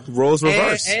season 1. Roles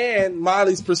reversed. And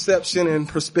Molly's perception and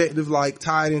perspective like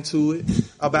tied into it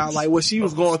about like what she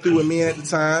was going through with men at the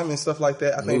time and stuff like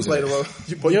that. I think played a role.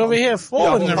 You over here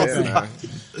falling and everything.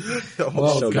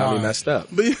 Show got me messed up.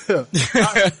 But yeah,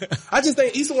 I just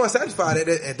think Issa wasn't satisfied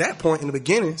at that point in the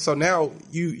beginning. So now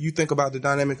you think about the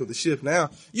dynamic of the shift. Now,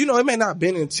 it may not have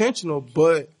been intentional,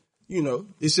 but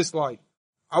it's just like,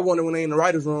 I wonder when they in the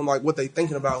writer's room, like what they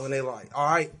thinking about when they like, all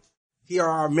right, here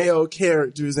are our male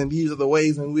characters and these are the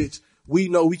ways in which we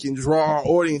know we can draw our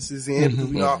audiences in because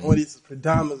we know our audience is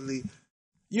predominantly,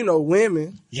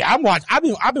 women. Yeah,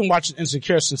 I've been watching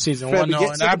Insecure since season 1,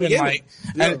 and I've been like,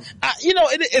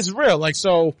 it's real. Like,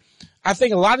 so I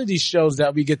think a lot of these shows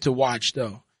that we get to watch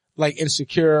though, like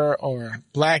Insecure or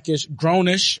Blackish,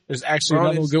 Grownish is actually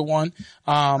another good one.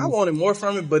 I wanted more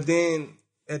from it, but then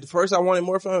at first I wanted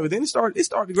more from it, but then it started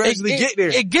to gradually get there.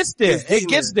 It gets there. It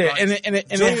gets there. Like, and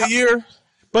junior year.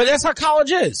 But that's how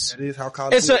college is. That is how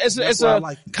college is.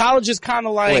 College is kind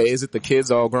of like. Wait, is it the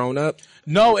kids all grown up?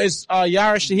 No, it's,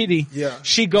 Yara Shahidi. Yeah.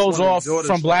 She goes off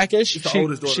from Blackish. It's the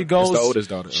oldest daughter. She goes, it's the oldest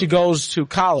daughter. She goes to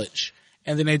college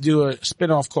and then they do a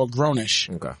spinoff called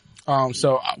Grownish. Okay.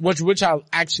 Which I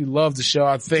actually love the show.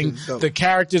 I think the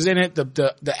characters in it,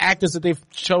 the actors that they've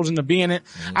chosen to be in it,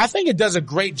 I think it does a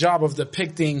great job of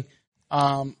depicting,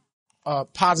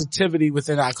 positivity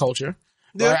within our culture.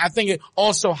 Yeah. Right? I think it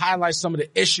also highlights some of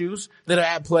the issues that are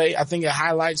at play. I think it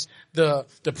highlights the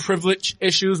privilege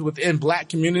issues within black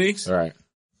communities. All right.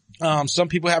 Some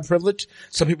people have privilege.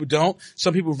 Some people don't.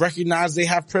 Some people recognize they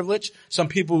have privilege. Some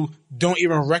people don't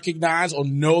even recognize or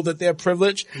know that they're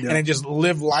privileged and they just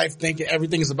live life thinking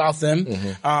everything is about them.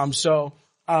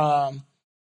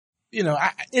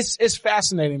 It's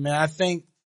fascinating, man. I think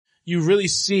you really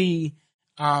see,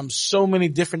 so many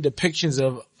different depictions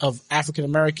of African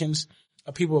Americans,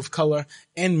 of people of color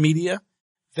in media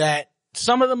that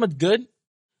some of them are good,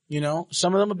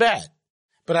 some of them are bad.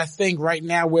 But I think right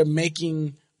now we're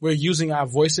using our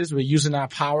voices, we're using our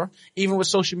power. Even with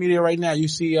social media right now, you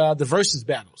see, the versus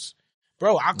battles.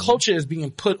 Bro, our culture is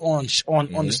being put on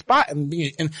the spot and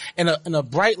being, and a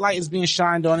bright light is being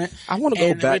shined on it. I want to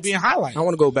go back. Being highlighted. I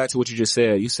want to go back to what you just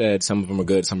said. You said some of them are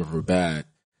good, some of them are bad.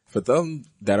 For those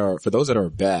that are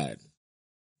bad,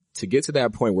 to get to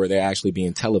that point where they're actually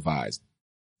being televised,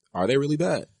 are they really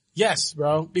bad? Yes,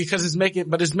 bro, because it's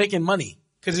making money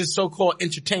because it's so-called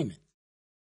entertainment.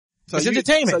 So it's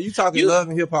entertainment. So you talking love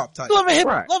and hip hop type? Love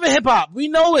and hip hop. We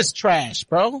know it's trash,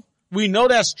 bro. We know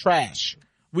that's trash.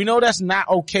 We know that's not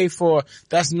okay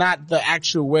that's not the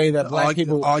actual way that black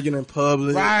people arguing in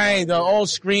public. Right. They're all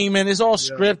screaming. It's all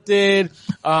scripted.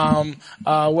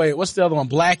 Wait, what's the other one?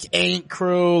 Black Ink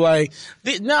Crew. Like,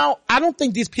 now, I don't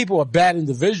think these people are bad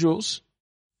individuals.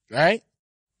 Right.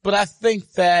 But I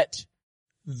think that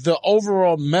the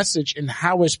overall message and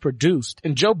how it's produced,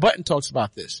 and Joe Budden talks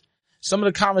about this, some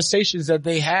of the conversations that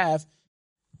they have,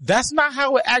 that's not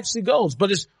how it actually goes,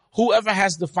 but it's whoever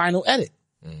has the final edit.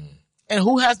 And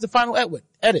who has the final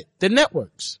edit? The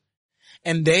networks.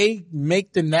 And they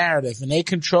make the narrative and they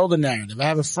control the narrative. I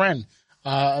have a friend,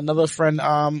 another friend,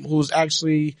 who's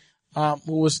actually, who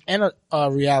was in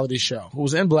a reality show, who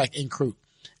was in Black Ink Crew.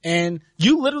 And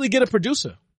you literally get a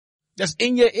producer that's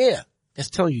in your ear that's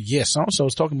telling you, yeah, so-and-so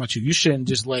is talking about you. You shouldn't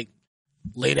just like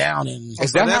lay down and.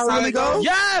 Is that how it really goes?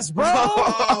 Yes, bro.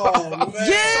 Oh,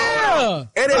 yeah.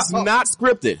 And it's not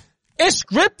scripted. It's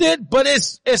scripted, but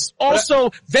it's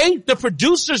also, the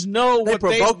producers know what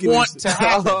they want to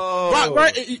happen.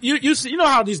 right, you see, you know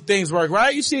how these things work,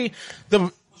 right? You see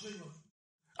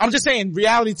I'm just saying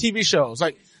reality TV shows,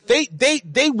 like they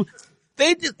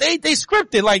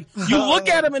scripted, like you look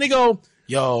at them and they go,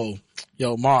 yo,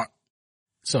 Mark.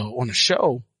 So on the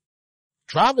show,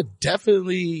 Driver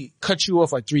definitely cut you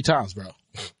off like 3 times, bro.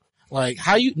 Like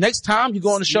next time you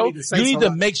go on the show, you need to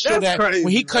make sure that when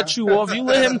he cuts you off, you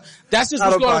let him, that's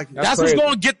what's going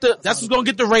to get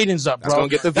the ratings up, bro. That's going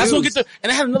to get the views. And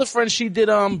I had another friend, she did,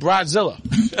 Bridezilla.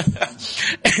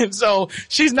 And so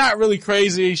she's not really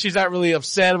crazy. She's not really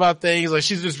upset about things. Like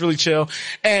she's just really chill.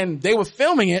 And they were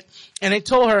filming it and they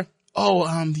told her,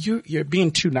 you're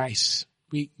being too nice.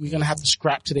 We're going to have to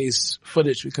scrap today's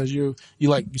footage because you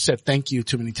said thank you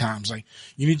too many times. Like,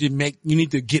 you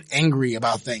need to get angry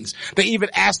about things. They even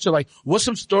asked her, like, what's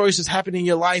some stories that's happened in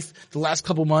your life the last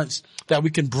couple months that we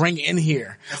can bring in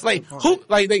here? We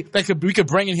could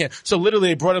bring in here. So literally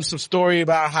they brought up some story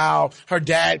about how her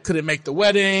dad couldn't make the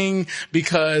wedding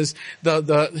because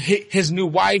his new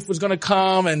wife was going to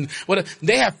come and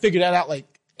they have figured that out like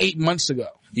 8 months ago.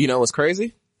 You know what's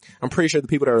crazy? I'm pretty sure the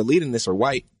people that are leading this are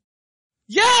white.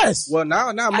 Yes. Well,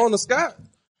 now Mona Scott.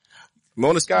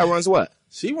 Mona Scott runs what?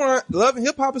 She run Love and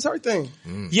Hip Hop is her thing.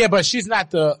 Yeah, but she's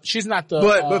not the.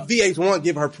 But VH1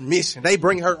 give her permission. They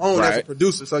bring her on as a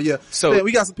producer. So yeah. So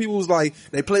we got some people who's like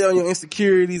they play on your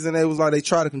insecurities and they was like they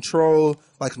try to control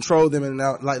them and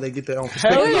now like they get their own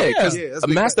perspective. Hell yeah, because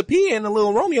Master P and the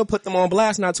Little Romeo put them on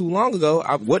blast not too long ago.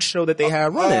 What show that they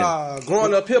had running?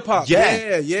 Growing Up Hip Hop.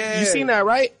 Yeah. You seen that,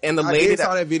 right? And the lady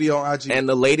saw that video on IG. And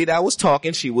the lady that was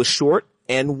talking, she was short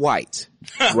and white,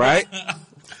 right?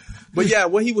 But yeah,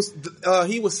 what he was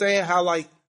saying how like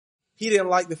he didn't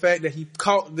like the fact that he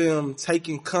caught them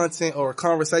taking content or a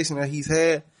conversation that he's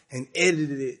had and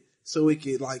edited it so it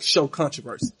could like show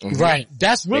controversy. Mm-hmm. Right.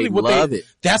 That's really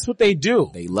that's what they do.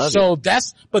 They love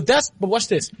it. But watch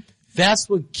this. That's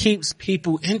what keeps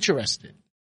people interested.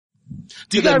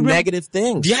 Do you got negative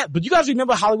things? Yeah, but you guys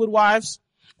remember Hollywood Wives?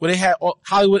 Where they had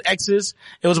Hollywood exes.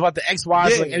 It was about the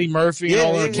ex-wives like Eddie Murphy and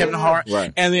all of Kevin Hart.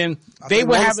 Right. And then I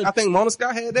think Mona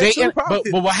Scott had that too.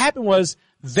 But what happened was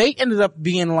they ended up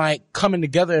being like coming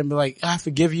together and be like, I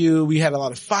forgive you. We had a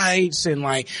lot of fights and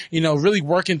like, really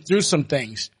working through some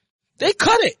things. They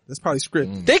cut it. That's probably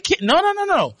scripted. They can't,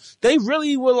 no. They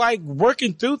really were like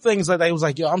working through things like they was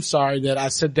like, yo, I'm sorry that I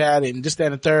said that and this, that,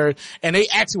 and the third. And they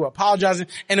actually were apologizing.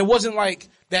 And it wasn't like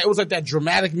that. It was like that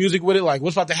dramatic music with it. Like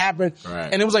what's about to happen.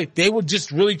 Right. And it was like, they were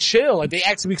just really chill. Like they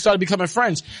actually started becoming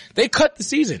friends. They cut the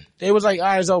season. They was like, all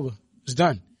right, it's over. It's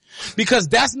done. Because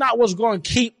that's not what's going to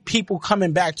keep people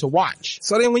coming back to watch.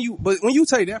 So then when you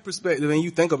take that perspective and you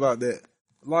think about that,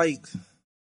 like,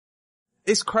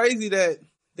 it's crazy that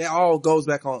all goes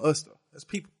back on us though, as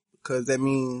people, because that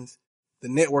means the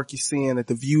network is seeing that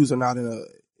the views are not in a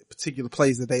particular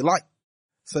place that they like.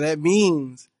 So that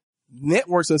means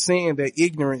networks are saying that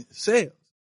ignorant sells.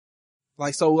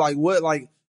 Like, so like what, like,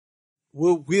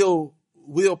 will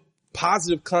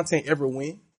positive content ever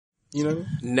win? You know?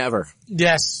 Never.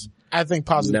 Yes. I think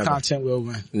positive content will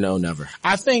win. No, never.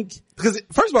 I think, because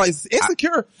first of all, it's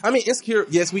insecure. Insecure,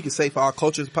 yes, we can say for our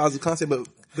culture it's positive content, but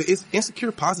it's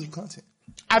insecure positive content.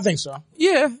 I think so.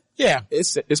 Yeah. Yeah.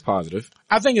 It's positive.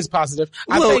 I think it's positive.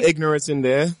 A little ignorance in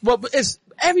there. Well, but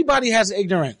everybody has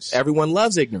ignorance. Everyone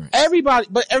loves ignorance.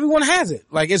 But everyone has it.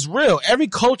 Like, it's real. Every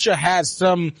culture has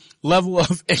some level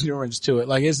of ignorance to it.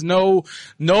 Like, there's no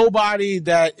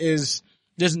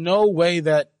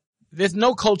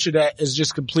culture that is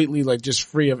just completely like just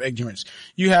free of ignorance.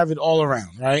 You have it all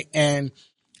around, right? And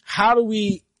how do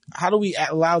we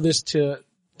allow this to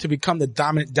become the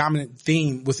dominant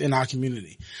theme within our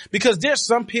community? Because there's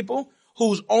some people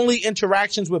whose only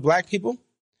interactions with black people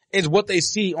is what they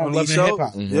see on Love and Hip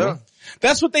Hop. Mm-hmm. Yeah.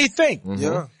 That's what they think.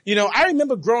 Mm-hmm. Yeah. I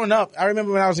remember growing up, when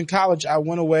I was in college, I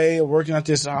went away working at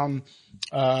this,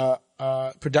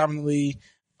 predominantly,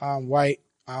 white,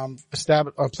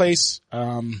 place,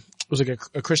 it was like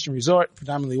a Christian resort,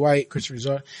 predominantly white Christian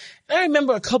resort. And I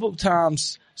remember a couple of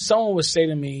times someone would say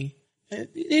to me,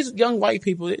 these young white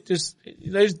people, they just,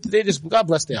 God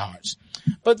bless their hearts.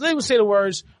 But they would say the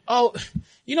words, oh,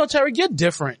 Terry, you're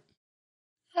different.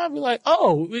 I'd be like,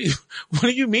 oh, what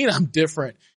do you mean I'm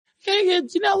different? Yeah,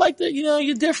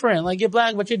 you're different. Like, you're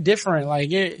black, but you're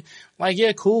different.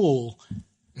 You're cool.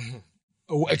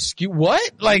 Excuse what?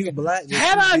 Like,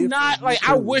 had I not, like,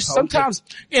 I wish sometimes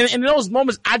in those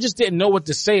moments I just didn't know what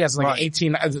to say as like an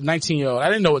 19-year-old. I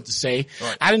didn't know what to say.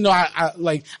 Right. I didn't know. I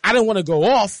didn't want to go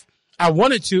off. I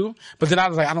wanted to, but then I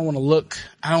was like, I don't want to look.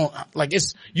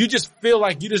 You just feel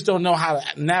like you just don't know how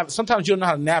to sometimes you don't know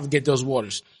how to navigate those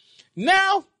waters.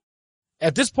 Now,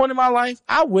 at this point in my life,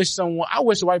 I wish a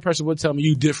white person would tell me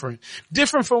you different.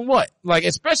 Different from what? Like,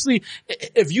 especially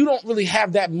if you don't really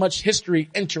have that much history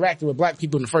interacting with black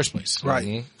people in the first place.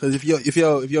 Right. Because if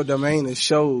your domain is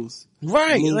shows,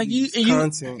 right, movies, like you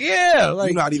content, yeah,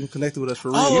 like you're not even connected with us for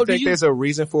real. You think there's a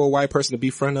reason for a white person to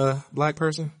befriend a black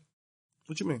person?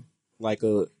 What you mean? Like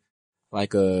a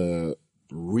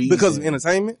reason? Because of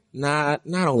entertainment? Not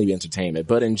only entertainment,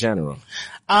 but in general.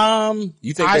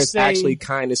 You think I there's actually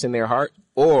kindness in their heart?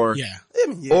 Or, yeah.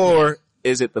 Or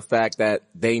is it the fact that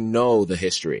they know the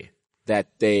history, that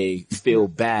they feel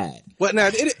bad? Well, now,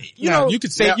 you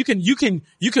could say, you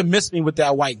can miss me with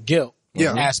that white guilt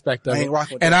aspect of it.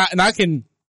 And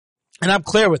I'm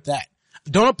clear with that.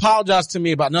 Don't apologize to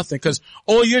me about nothing, because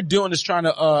all you're doing is trying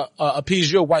to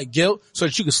appease your white guilt so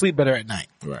that you can sleep better at night.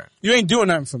 Right. You ain't doing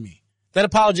nothing for me. That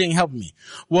apology ain't helping me.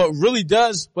 What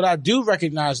I do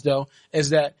recognize though,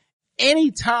 is that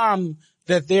anytime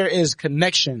that there is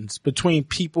connections between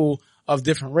people of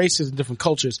different races and different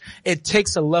cultures, it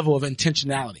takes a level of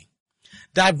intentionality.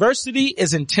 Diversity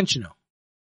is intentional,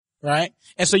 right?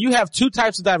 And so you have two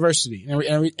types of diversity.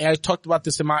 And I talked about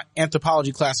this in my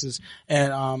anthropology classes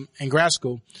and in grad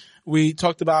school. We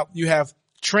talked about you have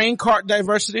train cart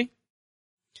diversity,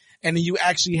 and then you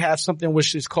actually have something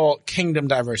which is called kingdom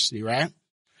diversity, right?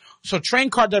 So train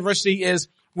cart diversity is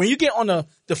when you get on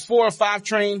the 4 or 5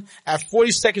 train at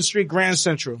 42nd Street Grand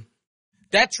Central,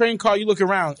 that train car, you look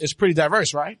around, is pretty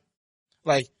diverse, right?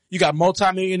 Like, you got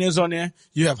multimillionaires on there,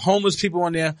 you have homeless people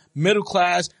on there, middle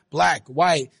class, black,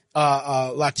 white,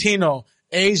 Latino,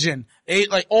 Asian,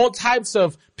 like all types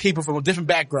of people from different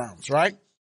backgrounds, right?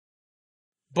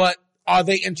 But are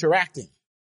they interacting?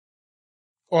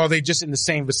 Or are they just in the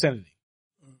same vicinity?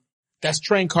 That's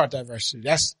train cart diversity.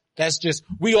 That's just,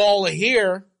 we all are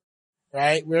here,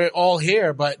 right? We're all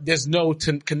here, but there's no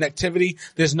connectivity.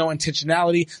 There's no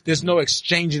intentionality. There's no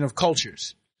exchanging of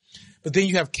cultures. But then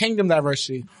you have kingdom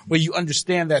diversity, where you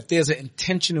understand that there's an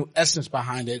intentional essence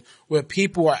behind it, where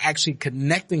people are actually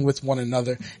connecting with one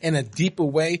another in a deeper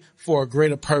way for a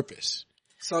greater purpose.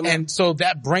 So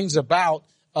that brings about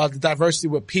the diversity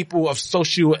with people of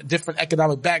different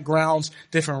economic backgrounds,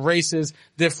 different races,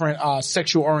 different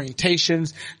sexual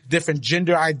orientations, different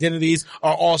gender identities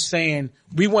are all saying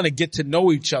we want to get to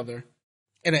know each other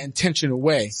in an intentional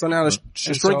way. So now to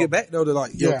string it back though to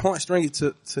like your point, string it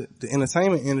to the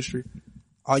entertainment industry.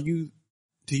 Do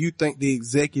you think the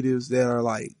executives that are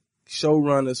like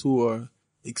showrunners who are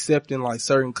accepting like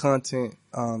certain content,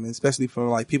 especially from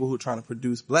like people who are trying to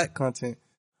produce black content,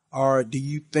 or do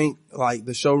you think like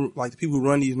the people who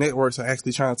run these networks are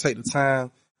actually trying to take the time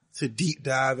to deep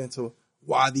dive into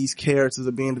why these characters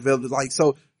are being developed?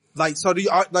 So my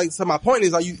point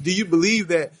is, do you believe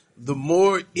that the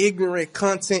more ignorant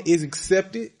content is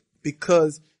accepted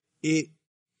because it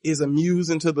is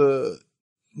amusing to the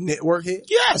network head?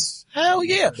 Yes. Hell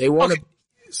yeah. They want to,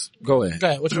 go ahead. Go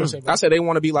ahead. What you want to say, bro? I said they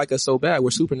want to be like us so bad.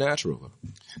 We're supernatural.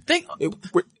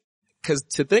 Cause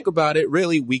to think about it,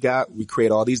 really, we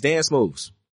create all these dance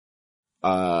moves.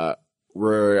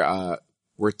 We're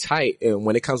tight. And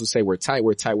when it comes to say we're tight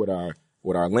with our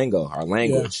lingo, our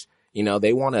language. Yeah. You know,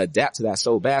 they want to adapt to that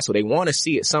so bad. So they want to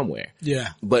see it somewhere.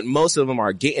 Yeah. But most of them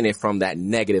are getting it from that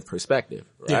negative perspective,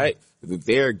 right? Yeah.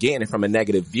 They're getting it from a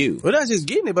negative view. Well, not just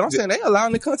getting it, but I'm saying they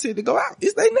allowing the content to go out.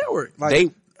 It's their network.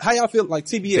 Like, how y'all feel like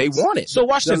TBS? They want it. So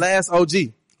watch The Last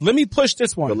OG. Let me push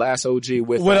this one. The Last OG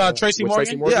with Tracy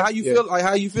Morgan? Yeah, how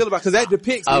you feel about, cause that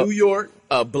depicts New York.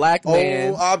 A black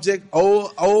man.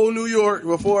 Old New York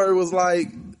before it was like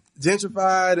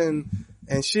gentrified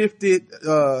and shifted.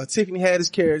 Tiffany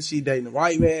Haddish character, she dating a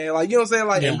white man. Like, you know what I'm saying?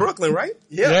 Like in Brooklyn, right?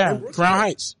 Yeah. Crown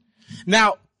Heights.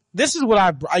 Now, this is what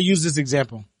I use this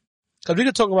example. Cause we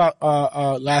could talk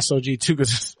about, Last OG too,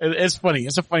 cause it's funny.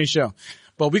 It's a funny show.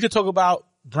 But we could talk about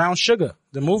Brown Sugar,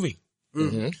 the movie.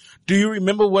 Mm-hmm. Do you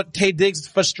remember what Taye Diggs'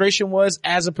 frustration was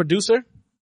as a producer?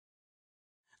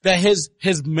 That his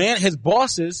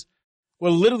bosses were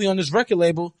literally on this record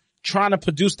label trying to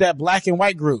produce that black and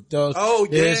white group.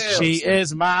 She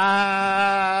is my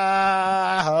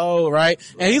hoe, right?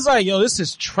 And he's like, yo, this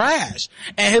is trash.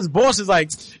 And his boss is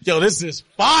like, yo, this is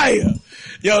fire.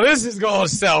 Yo, this is gonna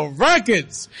sell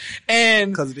records.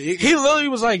 And he literally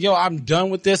was like, yo, I'm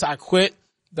done with this. I quit.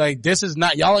 Like, this is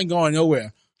not, y'all ain't going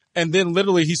nowhere. And then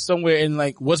literally he's somewhere in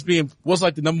like, what's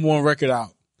like the number 1 record out?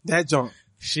 That junk.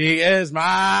 She is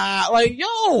my, like,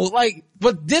 yo, like,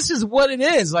 but this is what it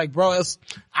is. Like, bro,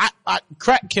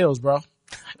 crack kills, bro.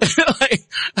 like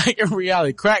in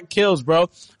reality, crack kills, bro.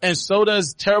 And so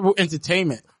does terrible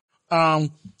entertainment.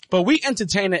 but we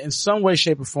entertain it in some way,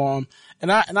 shape, or form.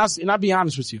 And I'll be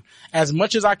honest with you. As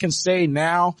much as I can say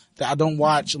now that I don't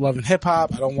watch Love and Hip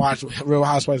Hop, I don't watch Real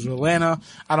Housewives of Atlanta,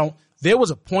 there was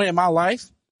a point in my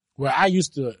life where I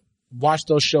used to watch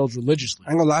those shows religiously.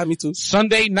 I ain't gonna lie, me too.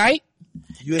 Sunday night,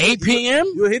 8 p.m.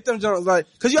 You hit them Jones like,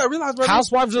 cause you gotta realize, bro.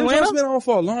 Housewives of Atlanta been on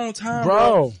for a long time,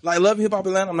 bro. Like Love and Hip Hop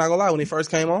Atlanta. I'm not gonna lie, when it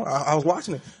first came on, I was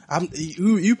watching it.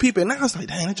 You peeping now. It's like,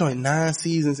 dang, they joined 9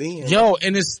 seasons in. Yo,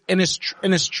 and it's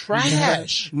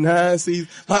trash. 9 seasons.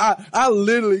 Like, I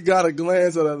literally got a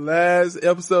glance at the last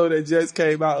episode that just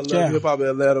came out of Love and Hip Hop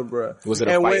Atlanta, bro. Was it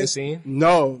a fighting scene?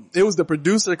 No, it was the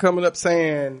producer coming up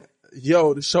saying,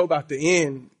 "Yo, the show about to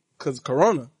end because of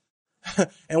Corona."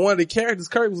 And one of the characters,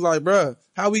 Kirk, was like, bruh,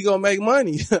 how we gonna make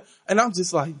money? And I'm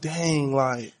just like, dang,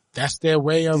 like. That's their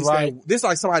way of this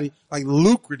like somebody, like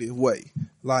lucrative way.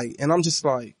 Like, and I'm just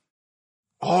like,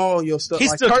 all your stuff.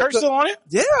 He's like, still Kirk still on it?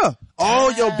 Yeah.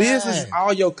 All your business,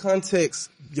 all your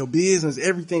context, your business,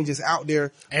 everything just out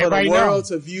there Everybody for the world knows.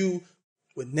 to view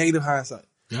with negative hindsight.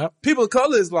 Yep. People of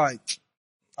color is like,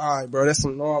 all right, bro, that's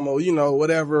some normal,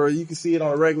 whatever. You can see it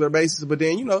on a regular basis. But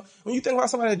then, when you think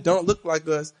about somebody that don't look like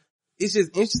us, it's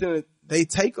just interesting that they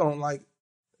take on like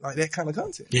that kind of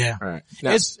content. Yeah. All right.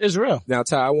 Now, It's real. Now,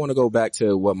 Ty, I want to go back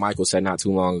to what Michael said not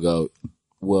too long ago.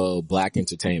 Will black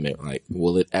entertainment,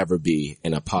 will it ever be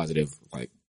in a positive,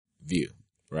 view?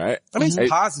 Right? I mean,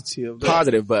 it's positive.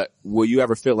 Positive, but will you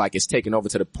ever feel like it's taken over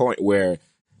to the point where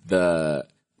the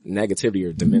negativity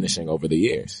are diminishing over the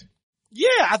years?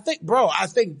 Yeah, I think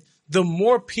the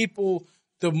more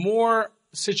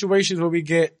situations where we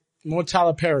get more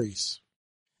Tyler Perrys,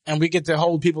 and we get to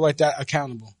hold people like that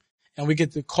accountable, and we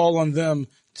get to call on them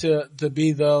to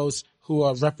be those who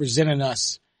are representing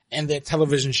us in their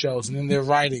television shows and in their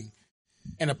writing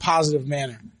in a positive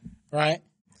manner, right?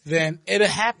 Then it'll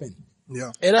happen.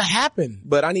 Yeah. It'll happen.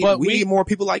 But we need more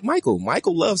people like Michael.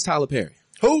 Michael loves Tyler Perry.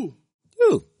 Who?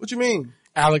 You. What you mean?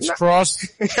 Alex Frost.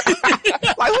 Who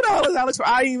the hell is Alex?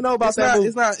 I didn't even know about that.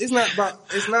 It's not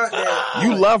that.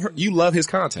 You love her. You love his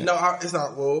content. No, it's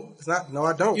not. Well, it's not. No,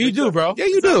 I don't. You do, bro. Yeah,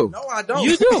 you do. No, I don't.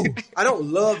 You do. I don't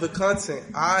love the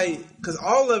content. Cause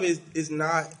all of it is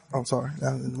not, I'm sorry,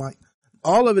 that was in the mic.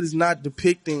 All of it is not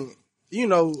depicting, in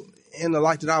the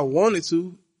light that I wanted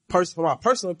to, for my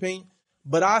personal opinion,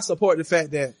 but I support the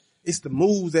fact that it's the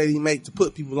moves that he make to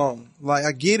put people on. Like,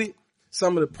 I get it.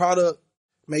 Some of the product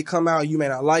may come out, you may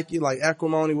not like it, like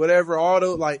Acrimony, whatever, all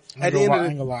those, like, at the end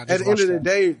of the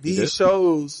day, these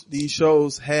shows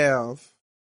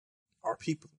are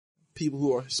people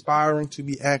who are aspiring to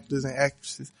be actors and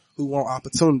actresses who want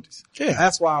opportunities. Yeah.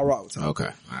 That's why I rock with him. Okay.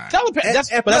 All right. Tyler Perry.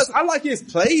 I like his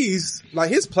plays. Like,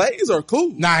 his plays are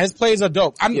cool. Nah, his plays are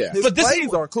dope. His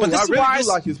plays are cool. I really do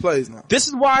like his plays now. This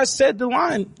is why I said the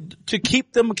line to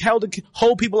keep them held, to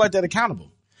hold people like that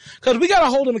accountable. Cause we gotta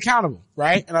hold them accountable,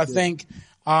 right? And I think,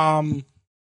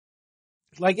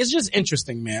 it's just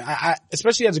interesting, man. I,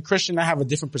 especially as a Christian, I have a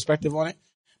different perspective on it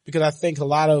because I think a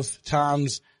lot of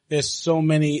times there's so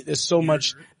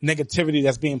much negativity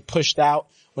that's being pushed out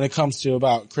when it comes to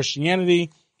about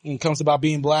Christianity, when it comes to about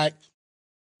being black,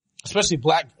 especially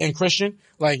black and Christian.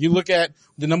 Like, you look at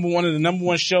the number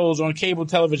one shows on cable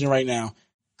television right now,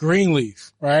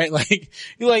 Greenleaf, right? Like,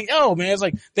 you're like, oh man, it's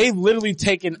like they've literally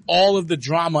taken all of the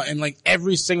drama in like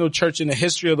every single church in the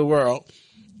history of the world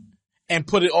and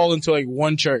put it all into like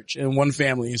one church and one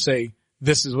family and say,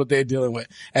 this is what they're dealing with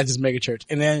at this mega church.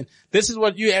 And then this is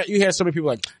what you hear so many people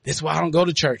like, this is why I don't go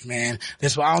to church, man.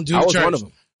 This is why I don't do church. I was one of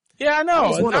them. Yeah, I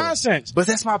know. It's nonsense. But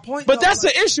that's my point. But that's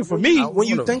the issue for me. When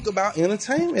you think about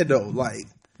entertainment though, like,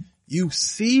 you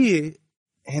see it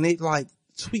and it like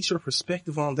tweaks your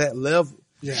perspective on that level.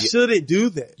 Yeah. Should it do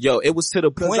that? Yo, it was to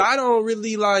the point. Cause I don't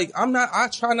really I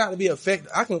try not to be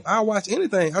affected. I watch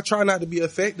anything. I try not to be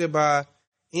affected by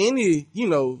any,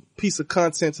 piece of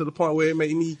content to the point where it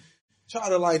made me try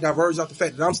to like diverge off the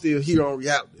fact that I'm still here on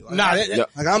reality.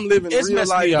 Like, I'm living real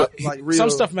life, but like real. Some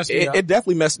stuff messed me up. It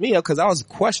definitely messed me up because I was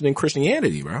questioning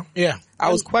Christianity, bro. Yeah.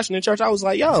 I was questioning church. I was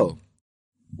like, yo,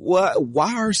 why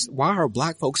are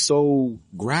black folks so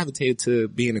gravitated to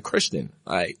being a Christian?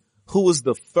 Like, who was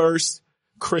the first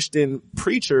Christian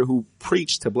preacher who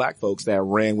preached to black folks that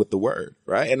ran with the word,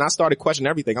 right? And I started questioning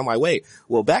everything. I'm like, wait,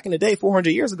 well, back in the day, 400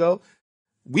 years ago,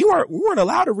 we weren't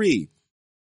allowed to read,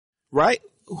 right?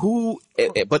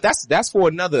 But that's for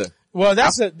another. Well,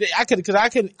 I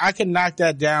can knock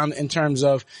that down in terms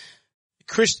of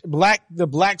the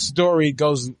black story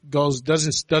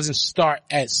doesn't start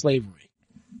at slavery.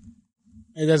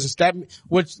 It doesn't,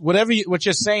 what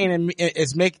you're saying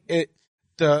is make it,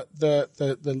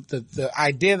 the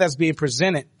idea that's being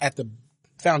presented at the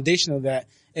foundation of that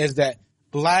is that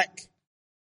black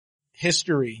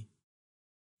history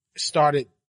started,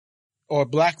 or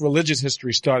black religious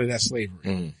history started as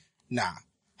slavery. Nah,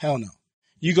 hell no.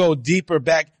 You go deeper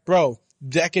back, bro,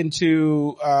 back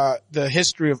into, the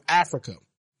history of Africa.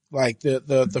 Like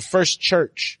the first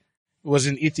church was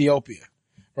in Ethiopia,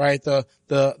 right? The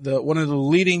one of the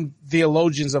leading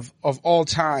theologians of all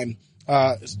time,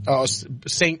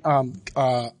 Saint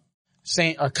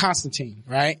Constantine,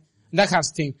 right? Not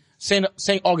Constantine,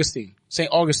 Saint Augustine. Saint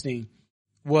Augustine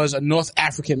was a North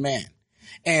African man.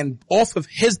 And off of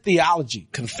his theology,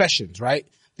 Confessions, right?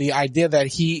 The idea that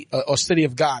he, or City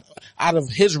of God, out of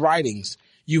his writings,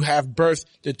 you have birthed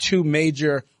the two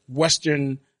major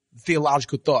Western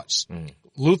theological thoughts.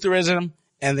 Lutheranism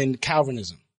and then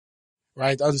Calvinism,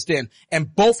 right? To understand.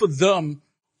 And both of them,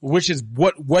 which is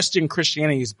what Western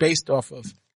Christianity is based off of,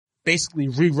 basically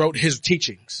rewrote his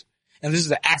teachings. And this is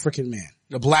the African man,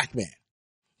 the black man.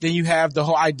 Then you have the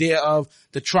whole idea of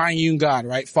the triune God,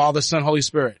 right? Father, Son, Holy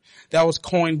Spirit. That was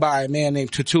coined by a man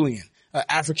named Tertullian, an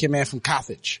African man from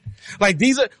Carthage. Like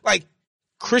these are like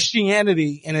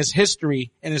Christianity and its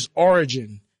history and its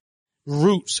origin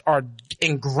roots are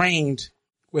ingrained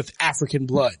with African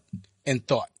blood and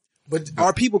thought. But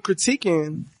are people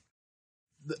critiquing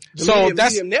the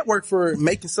media network for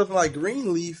making something like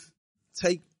Greenleaf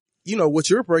take, you know, what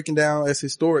you're breaking down as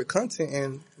historic content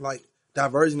and like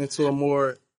diverging into a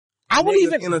more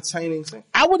entertaining thing?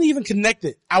 I wouldn't even connect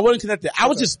it. I wouldn't connect it. I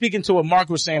was just speaking to what Mark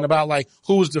was saying about like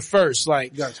who was the first.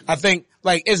 Like, Gotcha. I think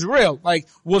like it's real. Like,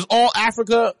 was all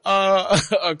Africa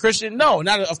a Christian? No,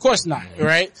 of course not.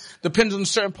 Right? Depends on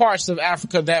certain parts of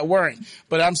Africa that weren't.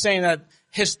 But I'm saying that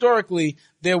historically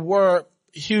there were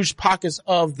huge pockets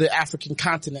of the African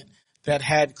continent that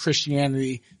had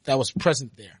Christianity that was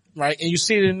present there. Right? And you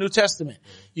see it in the New Testament.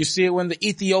 You see it when the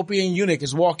Ethiopian eunuch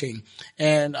is walking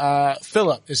and,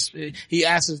 Philip he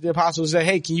asks the apostles,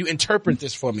 hey, can you interpret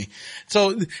this for me?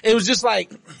 So it was just like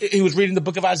he was reading the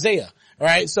book of Isaiah.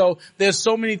 Right? So there's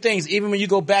so many things. Even when you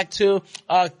go back to,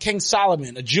 King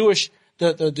Solomon, the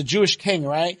Jewish king,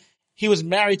 right? He was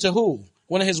married to who?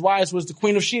 One of his wives was the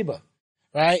Queen of Sheba.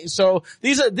 Right? So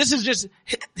this is just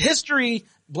history,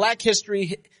 black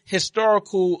history,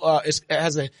 historical,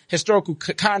 has a historical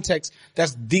context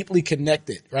that's deeply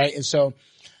connected, right? And so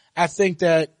I think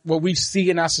that what we see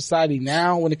in our society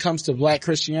now when it comes to black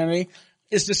Christianity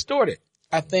is distorted.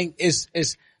 I think it's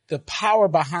the power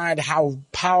behind how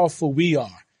powerful we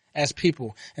are as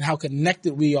people and how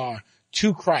connected we are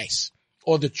to Christ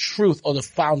or the truth or the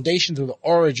foundations or the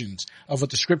origins of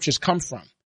what the scriptures come from.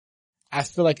 I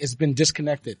feel like it's been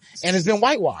disconnected and it's been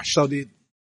whitewashed. So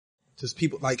does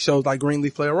people like shows like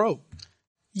Greenleaf play a role?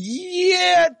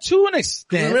 Yeah, to an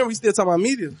extent. Remember, we still talking about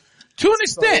media. To an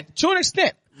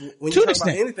extent. When you talk about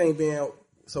anything being,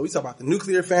 so we talk about the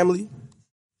nuclear family,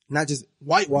 not just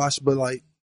whitewashed, but like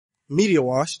media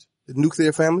washed. The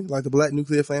nuclear family, like the black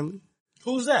nuclear family.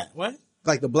 Who's that? What?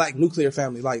 Like the black nuclear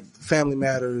family, like Family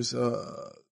Matters,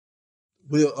 Uncle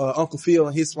Phil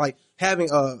and his, like having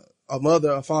a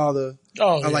mother, a father,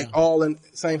 like all in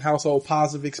same household,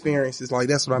 positive experiences. Like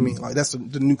that's what I mean. Like that's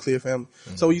the nuclear family.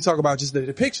 Mm-hmm. So when you talk about just the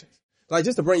depictions, like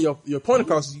just to bring your point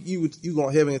across, you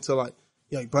going heavy into like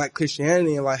black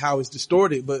Christianity and like how it's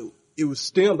distorted, but it was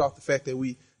stemmed off the fact that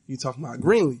you talking about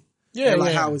Greenleaf. Yeah. And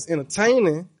like how it's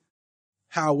entertaining.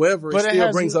 However, it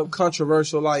still brings up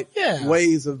controversial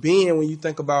ways of being when you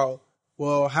think about,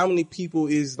 well, how many people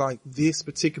is like this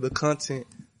particular content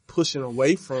pushing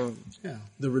away from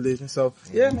the religion. So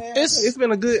man, it's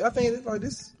been a good, I think it's like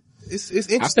this, it's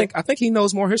interesting. I think he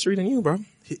knows more history than you, bro.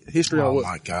 History on what? Oh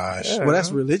my gosh. Yeah, well,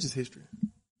 that's religious history.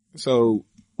 So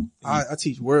I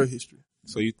teach world history.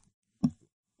 So you,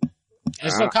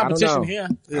 there's no competition here.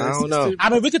 I don't know. I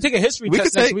mean, we could take a history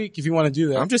test next week if you want to do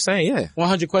that. I'm just saying, yeah.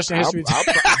 100 question history test.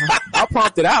 I'll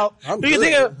prompt it out. We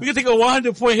can take a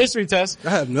 100 point history test. I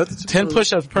have nothing to 10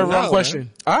 push-ups per wrong question.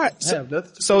 Man. All right. I have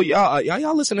nothing to so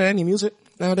y'all listen to any music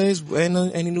nowadays?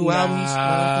 Any new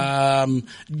albums?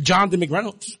 Jonathan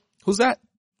McReynolds. Who's that?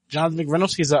 Jonathan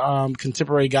McReynolds. He's a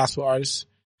contemporary gospel artist.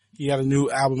 He got a new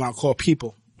album out called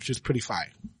People, which is pretty fire.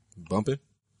 Bumping?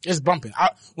 It's bumping.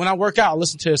 When I work out, I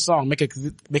listen to his song, Make a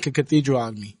Cathedral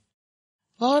Out of Me.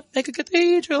 Lord, make a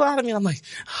cathedral out of me. I'm like,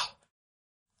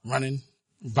 running,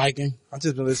 biking. I've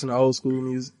just been listening to old school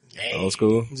music. Old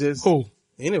school? Just cool.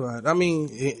 Anybody. I mean,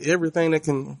 everything that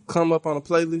can come up on a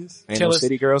playlist. Ain't no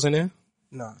City Girls in there?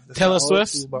 No. Taylor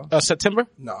Swift? September?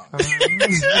 No.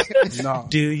 No.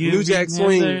 Do you New Jack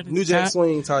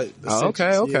Swing type. Oh,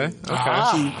 okay. All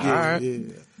right.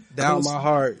 Yeah. Down my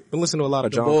heart. Been listening to a lot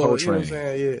of John Coltrane. You know what I'm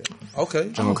saying? Yeah. Okay.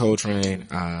 John Coltrane.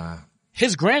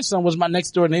 His grandson was my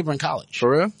next door neighbor in college. For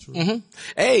real? Mm-hmm.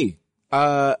 Hey,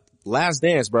 Last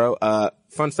Dance, bro.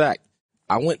 Fun fact.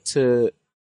 I went to,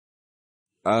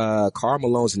 Karl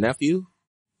Malone's nephew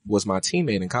was my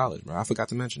teammate in college, bro. I forgot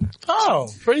to mention that. Oh,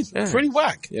 pretty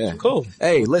whack. Yeah. Cool.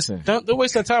 Hey, listen. Don't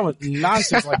waste that time with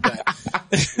nonsense like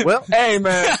that. Well, hey,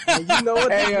 man. You know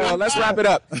what? Hey, let's wrap it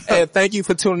up. Hey, thank you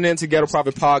for tuning in to Ghetto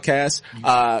Prophet Podcast.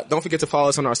 Don't forget to follow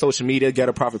us on our social media,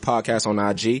 Ghetto Prophet Podcast on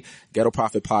IG, Ghetto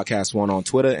Prophet Podcast 1 on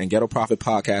Twitter, and Ghetto Prophet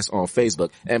Podcast on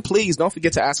Facebook. And please don't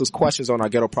forget to ask us questions on our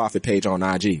Ghetto Prophet page on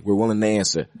IG. We're willing to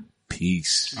answer.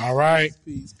 Peace. All right.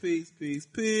 Peace, peace, peace,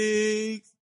 peace.